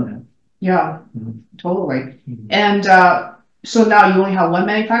that we want to have. Yeah, totally. And so now you only have one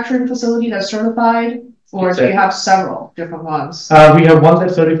manufacturing facility that's certified, or do you have several different ones? We have one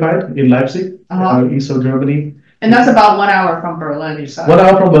that's certified in Leipzig, east of Germany. And that's about 1 hour from Berlin, you said. 1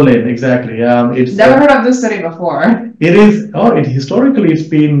 hour from Berlin, exactly. It's never heard of this city before. It is. Historically, it's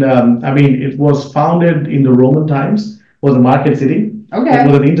been. It was founded in the Roman times. Was a market city. Okay. It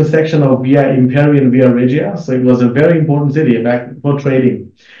was an intersection of Via Imperia and Via Regia, so it was a very important city back for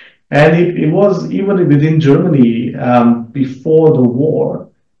trading. And it was even within Germany before the war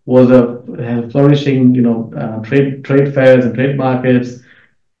was a flourishing, trade fairs and trade markets.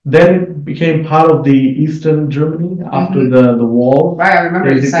 Then became part of the Eastern Germany after the wall. Right, I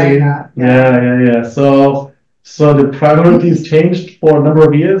remember you saying that. Yeah. So the priorities changed for a number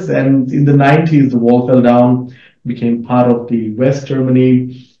of years, and in the 90s the wall fell down, became part of the West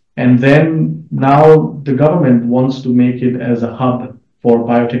Germany, and then now the government wants to make it as a hub for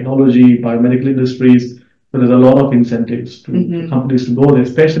biotechnology, biomedical industries. So there's a lot of incentives to companies to go there,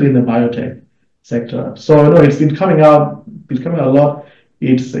 especially in the biotech sector. So it's been coming out a lot.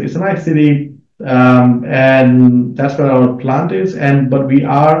 It's a nice city, and that's where our plant is. But we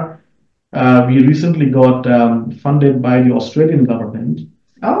recently got funded by the Australian government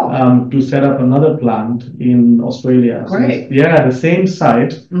to set up another plant in Australia. Great. So, the same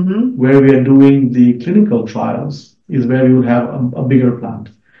site where we are doing the clinical trials is where we would have a bigger plant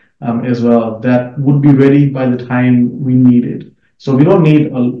as well that would be ready by the time we need it. So we don't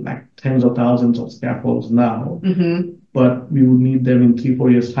need like tens of thousands of scaffolds now. But we would need them in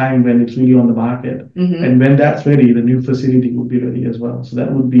 3-4 years' time when it's really on the market. And when that's ready, the new facility would be ready as well. So that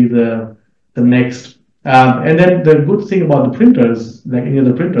would be the next. And then the good thing about the printers, like any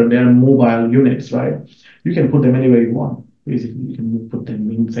other printer, they are mobile units, right? You can put them anywhere you want. Basically, you can put them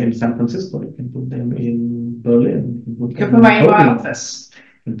in, say, in San Francisco. You can put them in Berlin. You can put them in my office.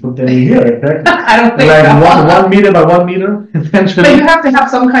 and put them in here. Exactly. I don't think Like so. 1 meter by 1 meter, But essentially. you have to have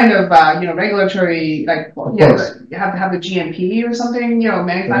some kind of, regulatory, like, Of yeah, course. you have to have the GMP or something,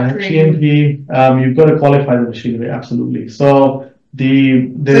 manufacturing. GMP, you've got to qualify the machinery, absolutely. So So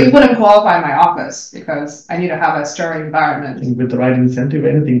you the wouldn't qualify my office because I need to have a sterile environment. with the right incentive,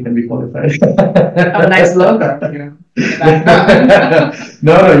 anything can be qualified. Have a nice logo, in the back.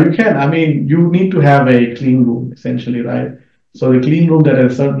 No, you can. I mean, you need to have a clean room, essentially, right? So the clean room that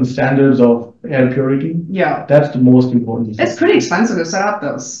has certain standards of air purity, Yeah, that's the most important. it's pretty expensive to set up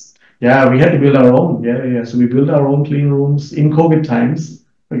those. Yeah, we had to build our own. Yeah. So we built our own clean rooms in COVID times.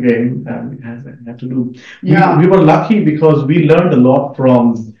 Again, we had to do. Yeah. We were lucky because we learned a lot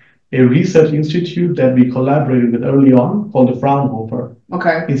from a research institute that we collaborated with early on called the Fraunhofer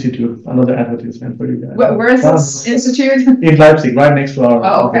Okay. Institute. Another advertisement for you guys. Where is this institute? In Leipzig, right next to our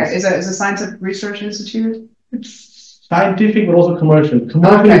Oh, okay. office. Is it a scientific research institute? It's scientific, but also commercial.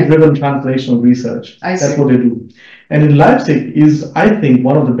 Commercially Okay. driven translational research. I That's see. what they do. And in Leipzig is, I think,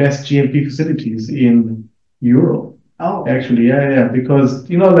 one of the best GMP facilities in Europe. Oh, Actually, yeah, because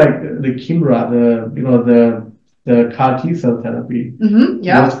like the Kimbra, the CAR T cell therapy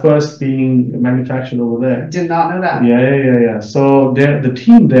yeah. was first being manufactured over there. Did not know that. Yeah. So the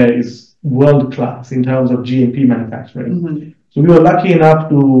team there is world class in terms of GMP manufacturing. So we were lucky enough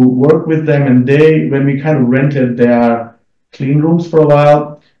to work with them, and when we kind of rented their clean rooms for a while,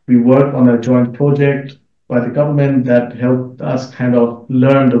 we worked on a joint project by the government that helped us kind of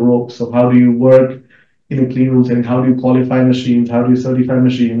learn the ropes of how do you work in a clean room setting, how do you qualify machines, how do you certify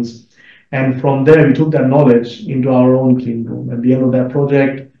machines. And from there, we took that knowledge into our own clean room. At the end of that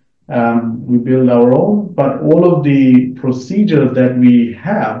project, we built our own, but all of the procedures that we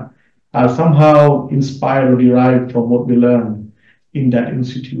have are somehow inspired or derived from what we learned in that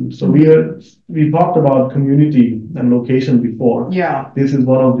institute. So we talked about community and location before. Yeah. This is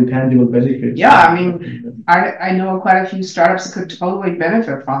one of the tangible benefits. Yeah, I mean, I know quite a few startups that could totally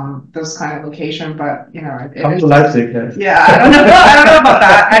benefit from this kind of location, but Come to Leipzig, guys. Yeah, I don't know.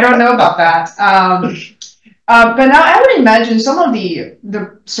 I don't know about that. But now I would imagine some of the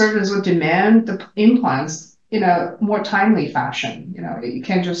surgeons would demand the implants in a more timely fashion. You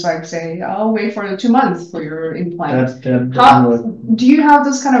can't just say, "I'll wait for 2 months for your implant." Do you have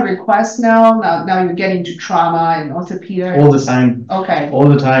this kind of request now? Now you're getting to trauma and orthopedics. All the time. Okay. All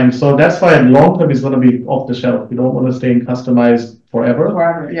the time. So that's why long term is going to be off the shelf. We don't want to stay in customized forever.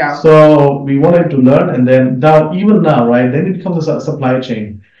 Forever, yeah. So we wanted to learn, and then even now, right? Then it becomes a supply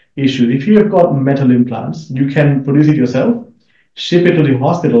chain issue. If you have got metal implants, you can produce it yourself, ship it to the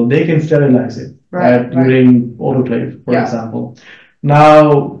hospital. They can sterilize it. Right. During autoclave, for example.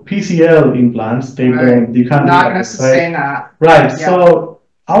 Now, PCL implants, you can't. Not going to sustain that. Right. Yeah. So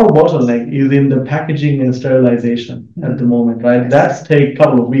our bottleneck is in the packaging and sterilization at the moment, right? That's take a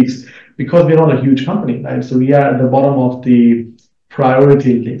couple of weeks because we're not a huge company, right? So we are at the bottom of the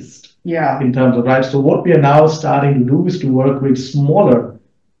priority list. Yeah. In terms of, right? So what we are now starting to do is to work with smaller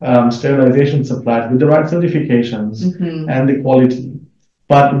sterilization suppliers with the right certifications and the quality,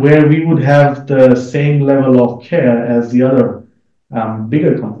 but where we would have the same level of care as the other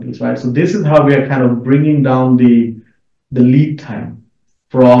bigger companies, right? So this is how we are kind of bringing down the lead time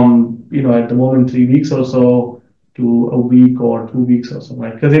from, at the moment, 3 weeks or so to a week or 2 weeks or so,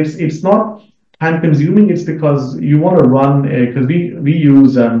 right? Because it's not time consuming, it's because you want to run, because we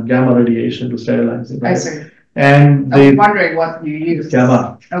use gamma radiation to sterilize it, right? I see. And I was wondering what you use.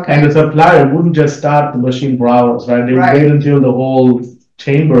 Gamma. Okay. And the supplier wouldn't just start the machine for hours, right? They would wait until the whole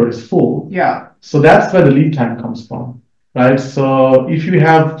chamber is full. Yeah. So that's where the lead time comes from, right? So if you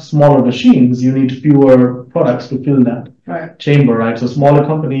have smaller machines, you need fewer products to fill that chamber, right? So smaller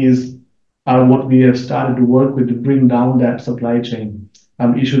companies are what we have started to work with to bring down that supply chain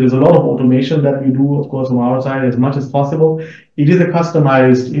issue. There's a lot of automation that we do, of course, on our side as much as possible. It is a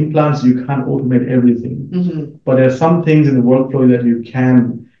customized implant, so you can't automate everything. But there's some things in the workflow that you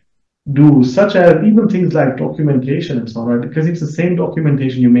can do, such as even things like documentation and so on, right? Because it's the same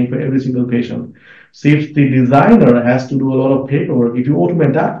documentation you make for every single patient. So if the designer has to do a lot of paperwork, if you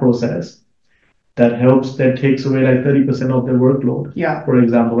automate that process, that takes away like 30% of their workload, for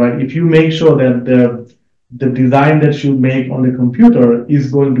example, right? If you make sure that the design that you make on the computer is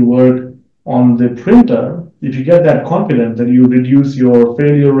going to work on the printer, if you get that confidence that you reduce your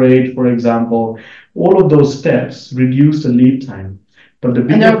failure rate, for example, all of those steps reduce the lead time. But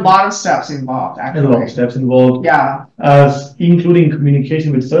and there are a lot of steps involved, actually. A lot of steps involved. Yeah. Including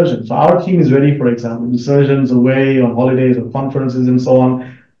communication with surgeons. So our team is ready, for example, the surgeons away on holidays or conferences and so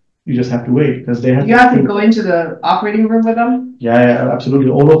on. You just have to wait because they have You have to go into the operating room with them? Yeah, absolutely.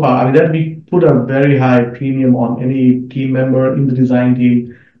 All of our, I mean, that we put a very high premium on any team member in the design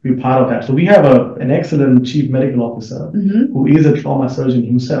team be part of that. So we have an excellent chief medical officer who is a trauma surgeon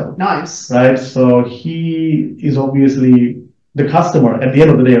himself. Nice. Right. So he is obviously the customer at the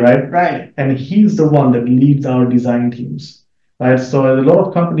end of the day, right? Right. And he's the one that leads our design teams. Right. So a lot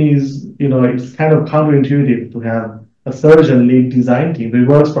of companies, it's kind of counterintuitive to have a surgeon lead design team. It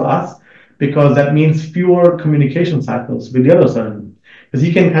works for us because that means fewer communication cycles with the other surgeon, because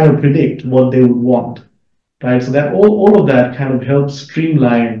he can kind of predict what they would want, right? So that all of that kind of helps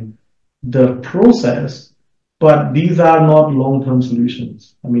streamline the process, but these are not long-term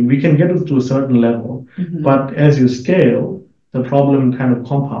solutions. I mean, we can get it to a certain level, but as you scale, the problem kind of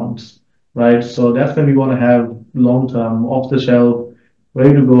compounds, right? So that's when we want to have long-term, off-the-shelf,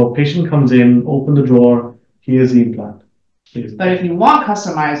 ready to go. Patient comes in, open the drawer, here's the implant. But if you want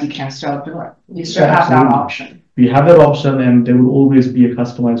customized, you can still do it. You still have that option. We have that option, and there will always be a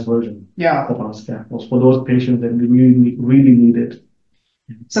customized version of our scaffolds for those patients that really need it.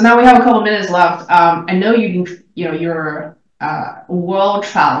 So now we have a couple minutes left. I know you're a world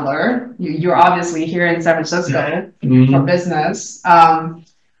traveler. You're obviously here in San Francisco for business.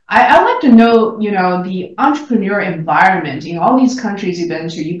 I'd like to know, the entrepreneur environment in all these countries you've been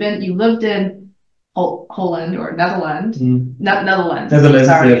to. You lived in Holland or Netherlands. Netherlands.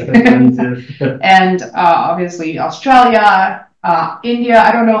 Sorry. Yes. And obviously Australia, India.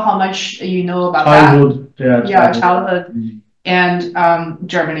 I don't know how much you know about childhood, that. Childhood. And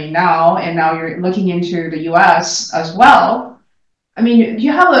Germany now, and now you're looking into the US as well. I mean, do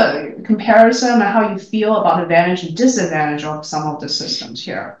you have a comparison on how you feel about advantage and disadvantage of some of the systems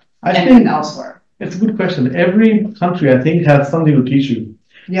here and elsewhere? It's a good question. Every country, I think, has something to teach you.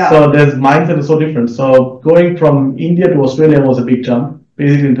 Yeah. So their mindset is so different. So going from India to Australia was a big jump,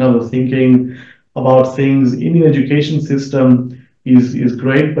 basically in terms of thinking about things. Indian education system is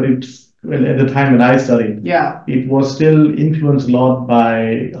great, but at the time when I studied, it was still influenced a lot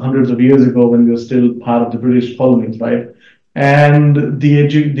by hundreds of years ago when we were still part of the British colonies, right? And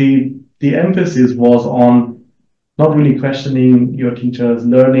the emphasis was on not really questioning your teachers,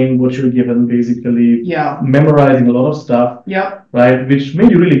 learning what you're given, basically, memorizing a lot of stuff, right? Which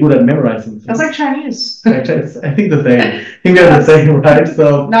made you really good at memorizing things. That's like Chinese. I think the same. I think they're the same, right?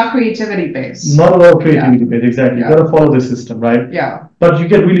 So not creativity based. Not a lot of creativity based, exactly. You got to follow the system, right? Yeah. But you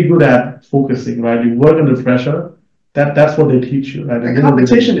get really good at focusing, right? You work under pressure. That's what they teach you, right? The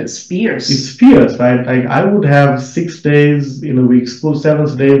competition is fierce. It's fierce, right? Like I would have 6 days in a week. School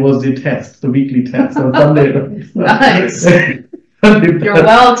 7th day was the test, the weekly test on Sunday. Nice. You're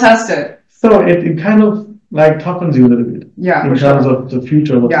well tested. So it kind of like toughens you a little bit. Yeah. In terms of the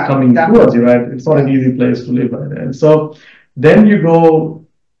future, what's coming towards you, right? It's not an easy place to live, right? And so then you go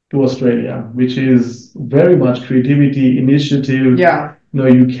to Australia, which is very much creativity, initiative. Yeah.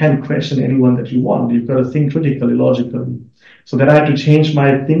 You can't question anyone that you want. You've got to think critically, logically. So then I had to change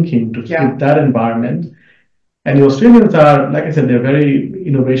my thinking to fit that environment. And the Australians are, like I said, they're very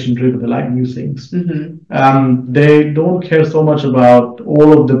innovation driven. They like new things. They don't care so much about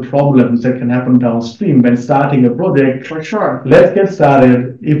all of the problems that can happen downstream when starting a project. For sure. Let's get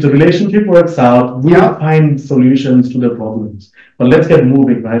started. If the relationship works out, we'll find solutions to the problems. But let's get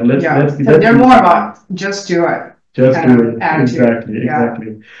moving, right? They're more about just do it. Just do it.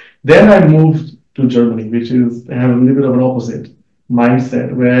 Exactly. Then I moved to Germany, which is I have a little bit of an opposite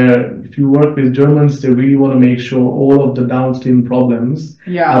mindset, where if you work with Germans, they really want to make sure all of the downstream problems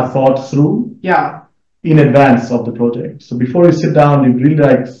are thought through in advance of the project. So before you sit down, you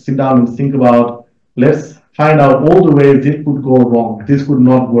really sit down and think about, let's find out all the ways this could go wrong, this could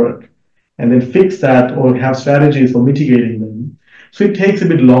not work, and then fix that or have strategies for mitigating them. So it takes a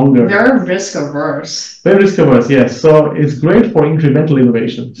bit longer. They're risk averse. Very risk averse, yes. So it's great for incremental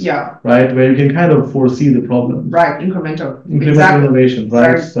innovations. Right, where you can kind of foresee the problem. Right, incremental innovations,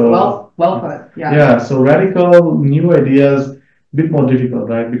 right? Very so well put. So radical new ideas, a bit more difficult,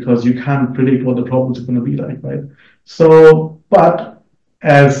 right? Because you can't predict what the problems are going to be like, right? So, but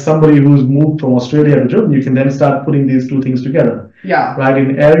as somebody who's moved from Australia to Germany, you can then start putting these two things together. Right,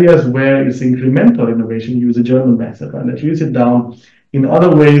 in areas where it's incremental innovation, use a German method, right? Let's use it down. In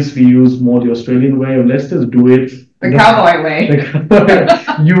other ways, we use more the Australian way of let's just do it. The cowboy way.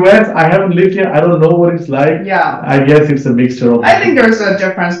 US, I haven't lived here. I don't know what it's like. I guess it's a mixture of. I think there's a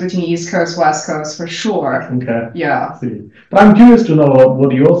difference between East Coast, West Coast for sure. See. But I'm curious to know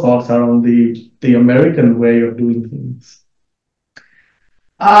what your thoughts are on the American way of doing things.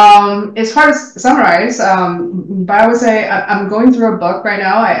 It's hard to summarize, but I would say I'm going through a book right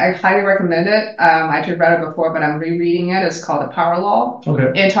now. I highly recommend it. I actually read it before, but I'm rereading it. It's called The Power Law.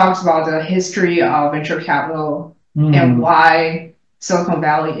 Okay. It talks about the history of venture capital and why Silicon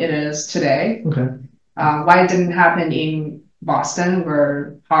Valley it is today. Okay. Why it didn't happen in Boston,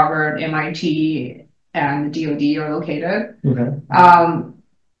 where Harvard, MIT, and the DoD are located. Okay.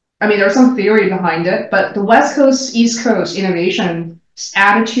 I mean, there's some theory behind it, but the West Coast, East Coast innovation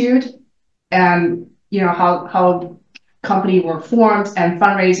attitude and how company were formed and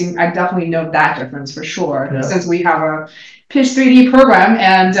fundraising, I definitely know that difference for sure. Yeah. Since we have a Pitch 3D program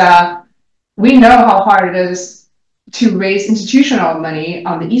and we know how hard it is to raise institutional money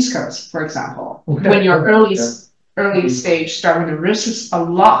on the East Coast, for example. Okay. When you're early stage, starting the risk is a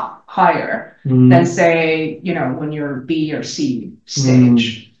lot higher than say, when you're B or C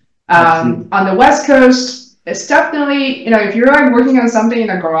stage. On the West Coast, it's definitely, if you're like working on something in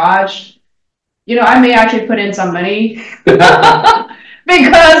a garage, I may actually put in some money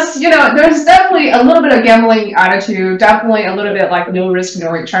because, there's definitely a little bit of gambling attitude, definitely a little bit like no risk,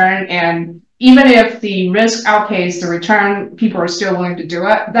 no return. And even if the risk outpaces the return, people are still willing to do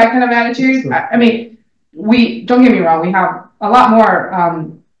it. That kind of attitude. I mean, don't get me wrong, we have a lot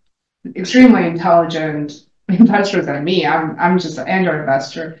more extremely intelligent investors than me. I'm just an angel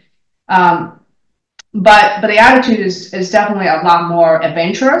investor. But the attitude is definitely a lot more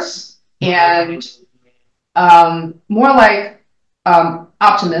adventurous and more like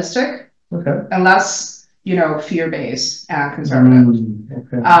optimistic, and less fear-based and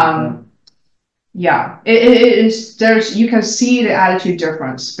conservative. Yeah, it is. You can see the attitude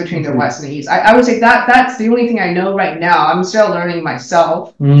difference between the West and the East. I would say that's the only thing I know right now. I'm still learning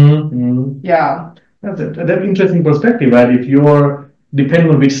myself. Yeah, that's an interesting perspective, right? If you're depending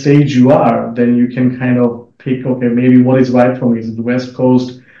on which stage you are, then you can kind of pick, okay, maybe what is right for me? Is it the West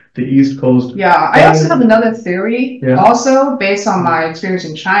Coast, the East Coast? Yeah, I also have another theory, also based on my experience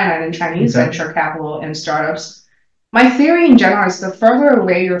in China and in Chinese venture capital and startups. My theory in general is the further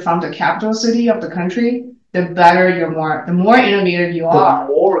away you're from the capital city of the country, the better the more innovative you are.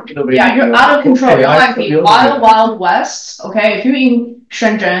 The more innovative. Yeah, you're out of control. You're like the wild west. Okay, if you're in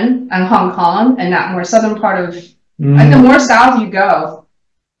Shenzhen and Hong Kong and that more southern part of, like the more south you go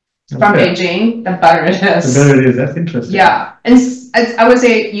from Beijing, the better it is. The better it is. That's interesting. Yeah, and I would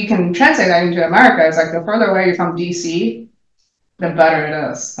say you can translate that into America. It's like the further away you're from DC, the better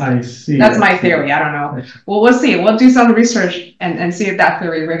it is. I see. That's my theory. I don't know. Well, we'll see. We'll do some research and see if that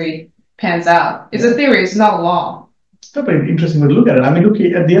theory really pans out. It's a theory. It's not a law. It's a very interesting way to look at it. I mean, look,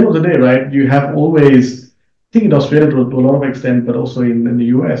 at the end of the day, right, you have always, I think in Australia to a lot of extent, but also in the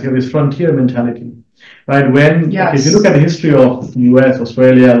US, you have this frontier mentality, right? If you look at the history of the US,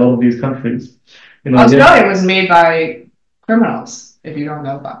 Australia, a lot of these countries, Australia was made by criminals, if you don't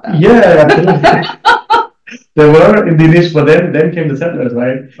know about that. Yeah, absolutely. There were indeed, but then came the settlers,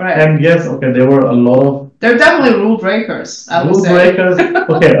 right? Right. And yes, okay, there were a lot of... They're definitely rule breakers, I would say. Rule breakers,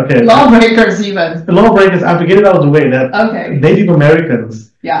 okay. Lawbreakers even. The lawbreakers, I have to get it out of the way that Native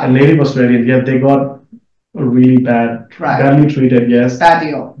Americans and Native Australians, they got really badly treated, yes. Bad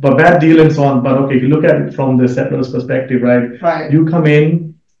deal. But bad deal and so on. But okay, if you look at it from the settlers' perspective, right? Right. You come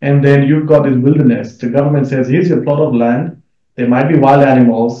in and then you've got this wilderness. The government says, here's your plot of land. There might be wild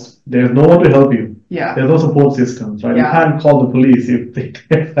animals. There's no one to help you. Yeah. There's no support systems, right? Yeah. You can't call the police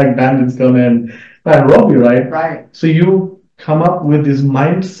if like bandits come and rob you, right? Right. So you come up with this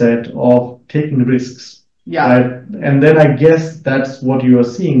mindset of taking risks. Yeah. Right? And then I guess that's what you are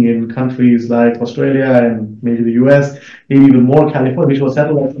seeing in countries like Australia and maybe the US, maybe even more California, which was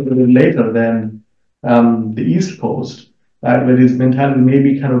settled a little bit later than the East Coast. Right, where this mentality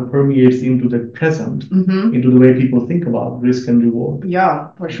maybe kind of permeates into the present, into the way people think about risk and reward.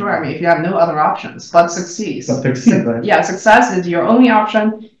 Yeah, for sure. I mean, if you have no other options but succeed. Right? Yeah, success is your only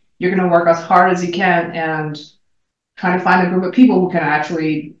option. You're going to work as hard as you can and try to find a group of people who can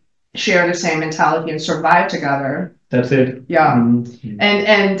actually share the same mentality and survive together. That's it. Yeah.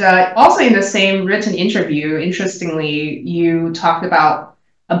 And also in the same written interview, interestingly, you talked about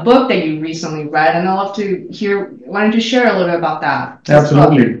a book that you recently read, and I'd love to hear. Why don't you share a little bit about that?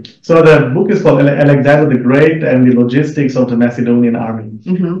 Absolutely. So the book is called Alexander the Great and the Logistics of the Macedonian Army.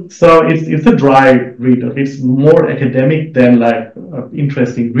 So it's a dry read. Okay? It's more academic than like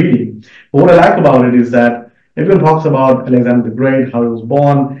interesting reading. But what I like about it is that everyone talks about Alexander the Great, how he was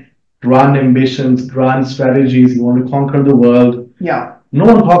born, grand ambitions, grand strategies. He wanted to conquer the world. Yeah. No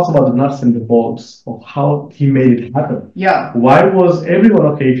one talks about the nuts and the bolts of how he made it happen. Yeah. Why was everyone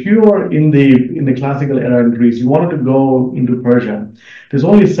okay? If you were in the classical era in Greece, you wanted to go into Persia. There's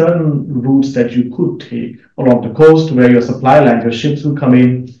only certain routes that you could take along the coast where your supply lines, your ships would come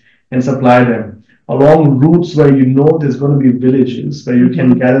in and supply them. Along routes where you know there's going to be villages where you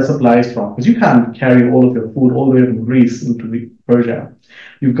can gather supplies from, because you can't carry all of your food all the way from Greece into Persia.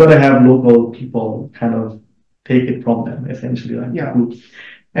 You've got to have local people kind of take it from them, essentially, like Yeah. the group.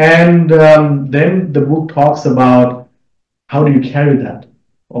 And then the book talks about how do you carry that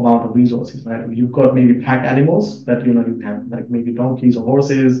amount of resources, right? You've got maybe pack animals that you have, like maybe donkeys or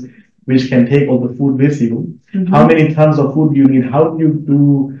horses, which can take all the food with you. How many tons of food do you need? How do you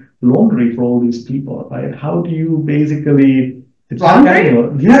do laundry for all these people, right? How do you basically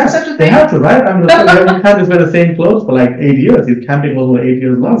Laundry? Yeah, Such a they thing? have to, right? I mean, you can't just wear the same clothes for like 8 years. If camping was over 8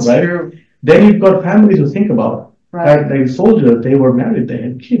 years long, That's right? true. Then you've got families to think about, Right. right? Like soldiers, they were married, they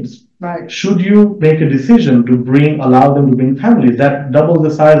had kids. Right. Should you make a decision to allow them to bring families? That doubles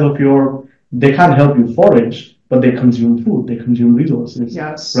the size of they can't help you forage, but they consume food, they consume resources,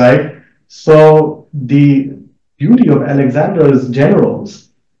 Yes. right? So the beauty of Alexander's generals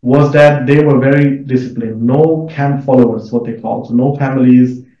was that they were very disciplined. No camp followers, what they call. So no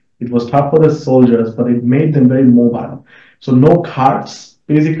families. It was tough for the soldiers, but it made them very mobile. So no carts,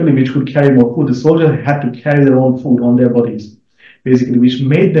 basically, which could carry more food. The soldiers had to carry their own food on their bodies, basically, which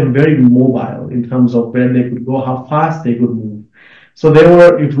made them very mobile in terms of where they could go, how fast they could move. So there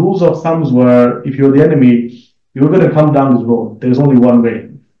were rules of thumbs were if you're the enemy, you're going to come down this road. There's only one way.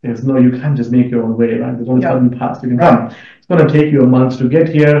 You can't just make your own way, right? There's only certain paths you can come. It's going to take you a month to get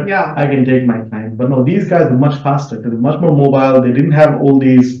here. Yeah. I can take my time. But no, these guys were much faster. They were much more mobile. They didn't have all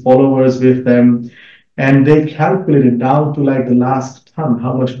these followers with them. And they calculated down to like the last ton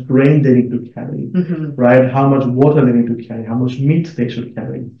how much grain they need to carry, right? How much water they need to carry, how much meat they should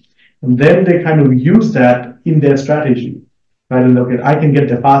carry. And then they kind of use that in their strategy, right? And look at, I can get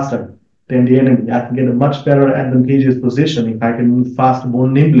there faster than the enemy. I can get a much better advantageous position if I can move fast, more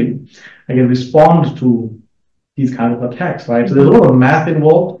nimbly. I can respond to these kind of attacks, right? So there's a lot of math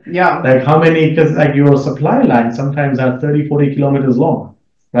involved. Yeah. Like how many, because like your supply lines sometimes are 30, 40 kilometers long,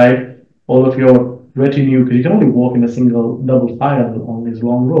 right? All of your retinue, because you can only walk in a single double file on this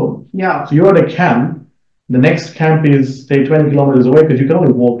long road. Yeah. So you're at a camp. The next camp is, say, 20 kilometers away because you can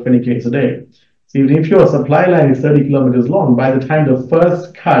only walk 20 km a day. So even if your supply line is 30 kilometers long, by the time the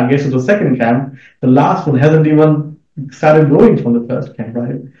first car gets to the second camp, the last one hasn't even started growing from the first camp,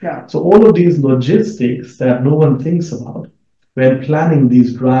 right? Yeah. So all of these logistics that no one thinks about when planning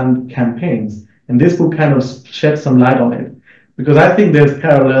these grand campaigns, and this book kind of shed some light on it, because I think there's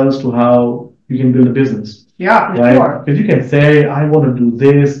parallels to how you can build a business. Yeah, for right? sure. Because you can say, I want to do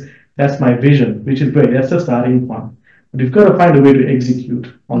this, that's my vision, which is great, that's the starting point. But you've got to find a way to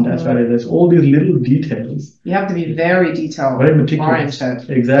execute on that strategy. There's all these little details. You have to be very detailed, very meticulous. oriented.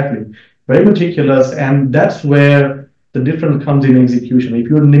 Exactly. Very meticulous, and that's where the difference comes in execution. If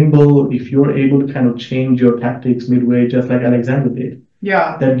you're nimble, if you're able to kind of change your tactics midway, just like Alexander did,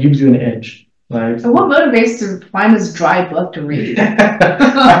 Yeah. that gives you an edge, right? So what motivates to find this dry book to read?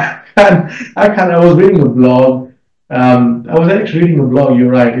 I was reading a blog. I was actually reading a blog, you're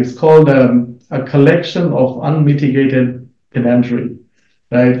right. It's called A Collection of Unmitigated Pedantry,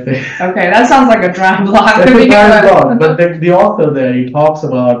 right? Okay, that sounds like a dry blog. It's a dry blog, but the author there, he talks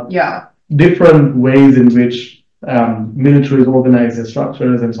about different ways in which militaries organize their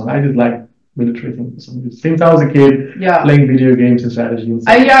structures and so on. I just like military things. Since I was a kid, playing video games and strategy and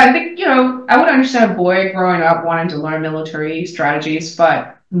stuff. I think, I would understand a boy growing up wanting to learn military strategies,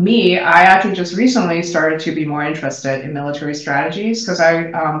 but I actually just recently started to be more interested in military strategies because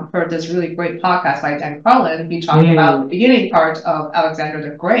I heard this really great podcast by Dan Carlin. He talked about the beginning part of Alexander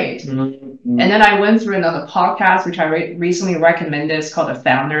the Great. And then I went through another podcast, which I recently recommended. It's called The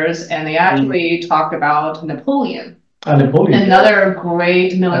Founders. And they actually talked about Napoleon. Napoleon. Another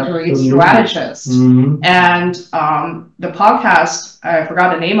great military strategist. And the podcast, I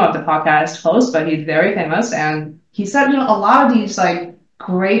forgot the name of the podcast host, but he's very famous. And he said, a lot of these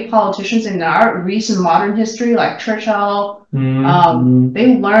great politicians in our recent modern history, like Churchill,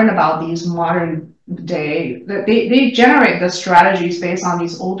 they learn about these modern day, they generate the strategies based on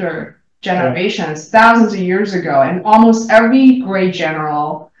these older generations, thousands of years ago. And almost every great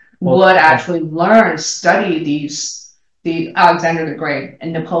general would actually study the Alexander the Great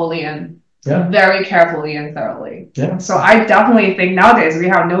and Napoleon very carefully and thoroughly. So I definitely think nowadays we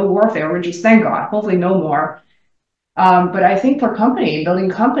have no warfare, which is, thank God, hopefully no more. But I think for building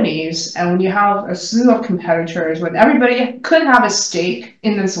companies, and when you have a slew of competitors, when everybody could have a stake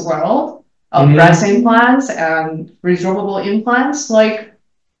in this world, of breast implants and resorbable implants, like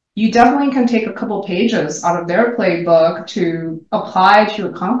you definitely can take a couple pages out of their playbook to apply to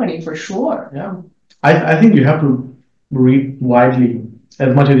your company for sure. Yeah. I think you have to read widely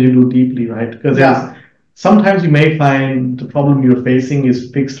as much as you do deeply, right? Because sometimes you may find the problem you're facing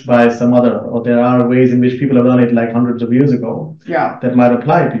is fixed by some other, or there are ways in which people have done it like hundreds of years ago that might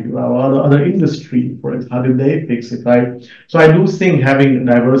apply to you, or other industry, for example, how did they fix it, right? So I do think having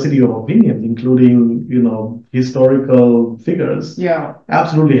diversity of opinions, including, historical figures,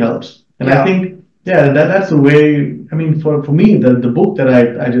 absolutely helps. And I think, that's the way, I mean, for me, the book that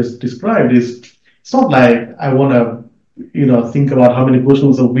I just described it's not like I want to think about how many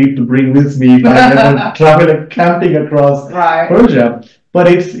bushels of wheat to bring with me if I ever travel camping across Persia. But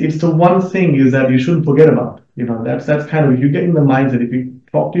it's the one thing is that you shouldn't forget about. That's kind of, if you get in the mindset, if you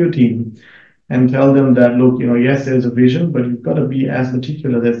talk to your team and tell them that, look, yes, there's a vision, but you've got to be as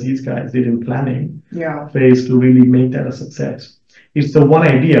meticulous as these guys did in planning phase to really make that a success. It's the one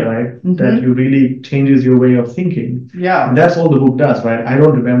idea, right, that you really changes your way of thinking. Yeah. And that's all the book does, right? I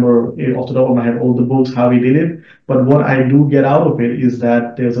don't remember off the top of my head all the books, how he did it. But what I do get out of it is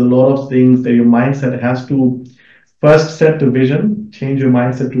that there's a lot of things that your mindset has to first set the vision, change your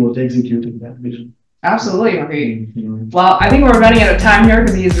mindset towards executing that vision. Absolutely, Mohit. Well, I think we're running out of time here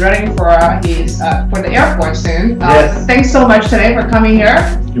because he's running for for the airport soon. Yes. Thanks so much today for coming here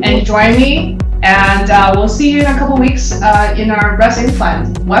and joining me. And we'll see you in a couple weeks in our breast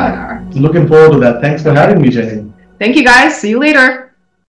implant webinar. Looking forward to that. Thanks for having me, Jenny. Thank you, guys. See you later.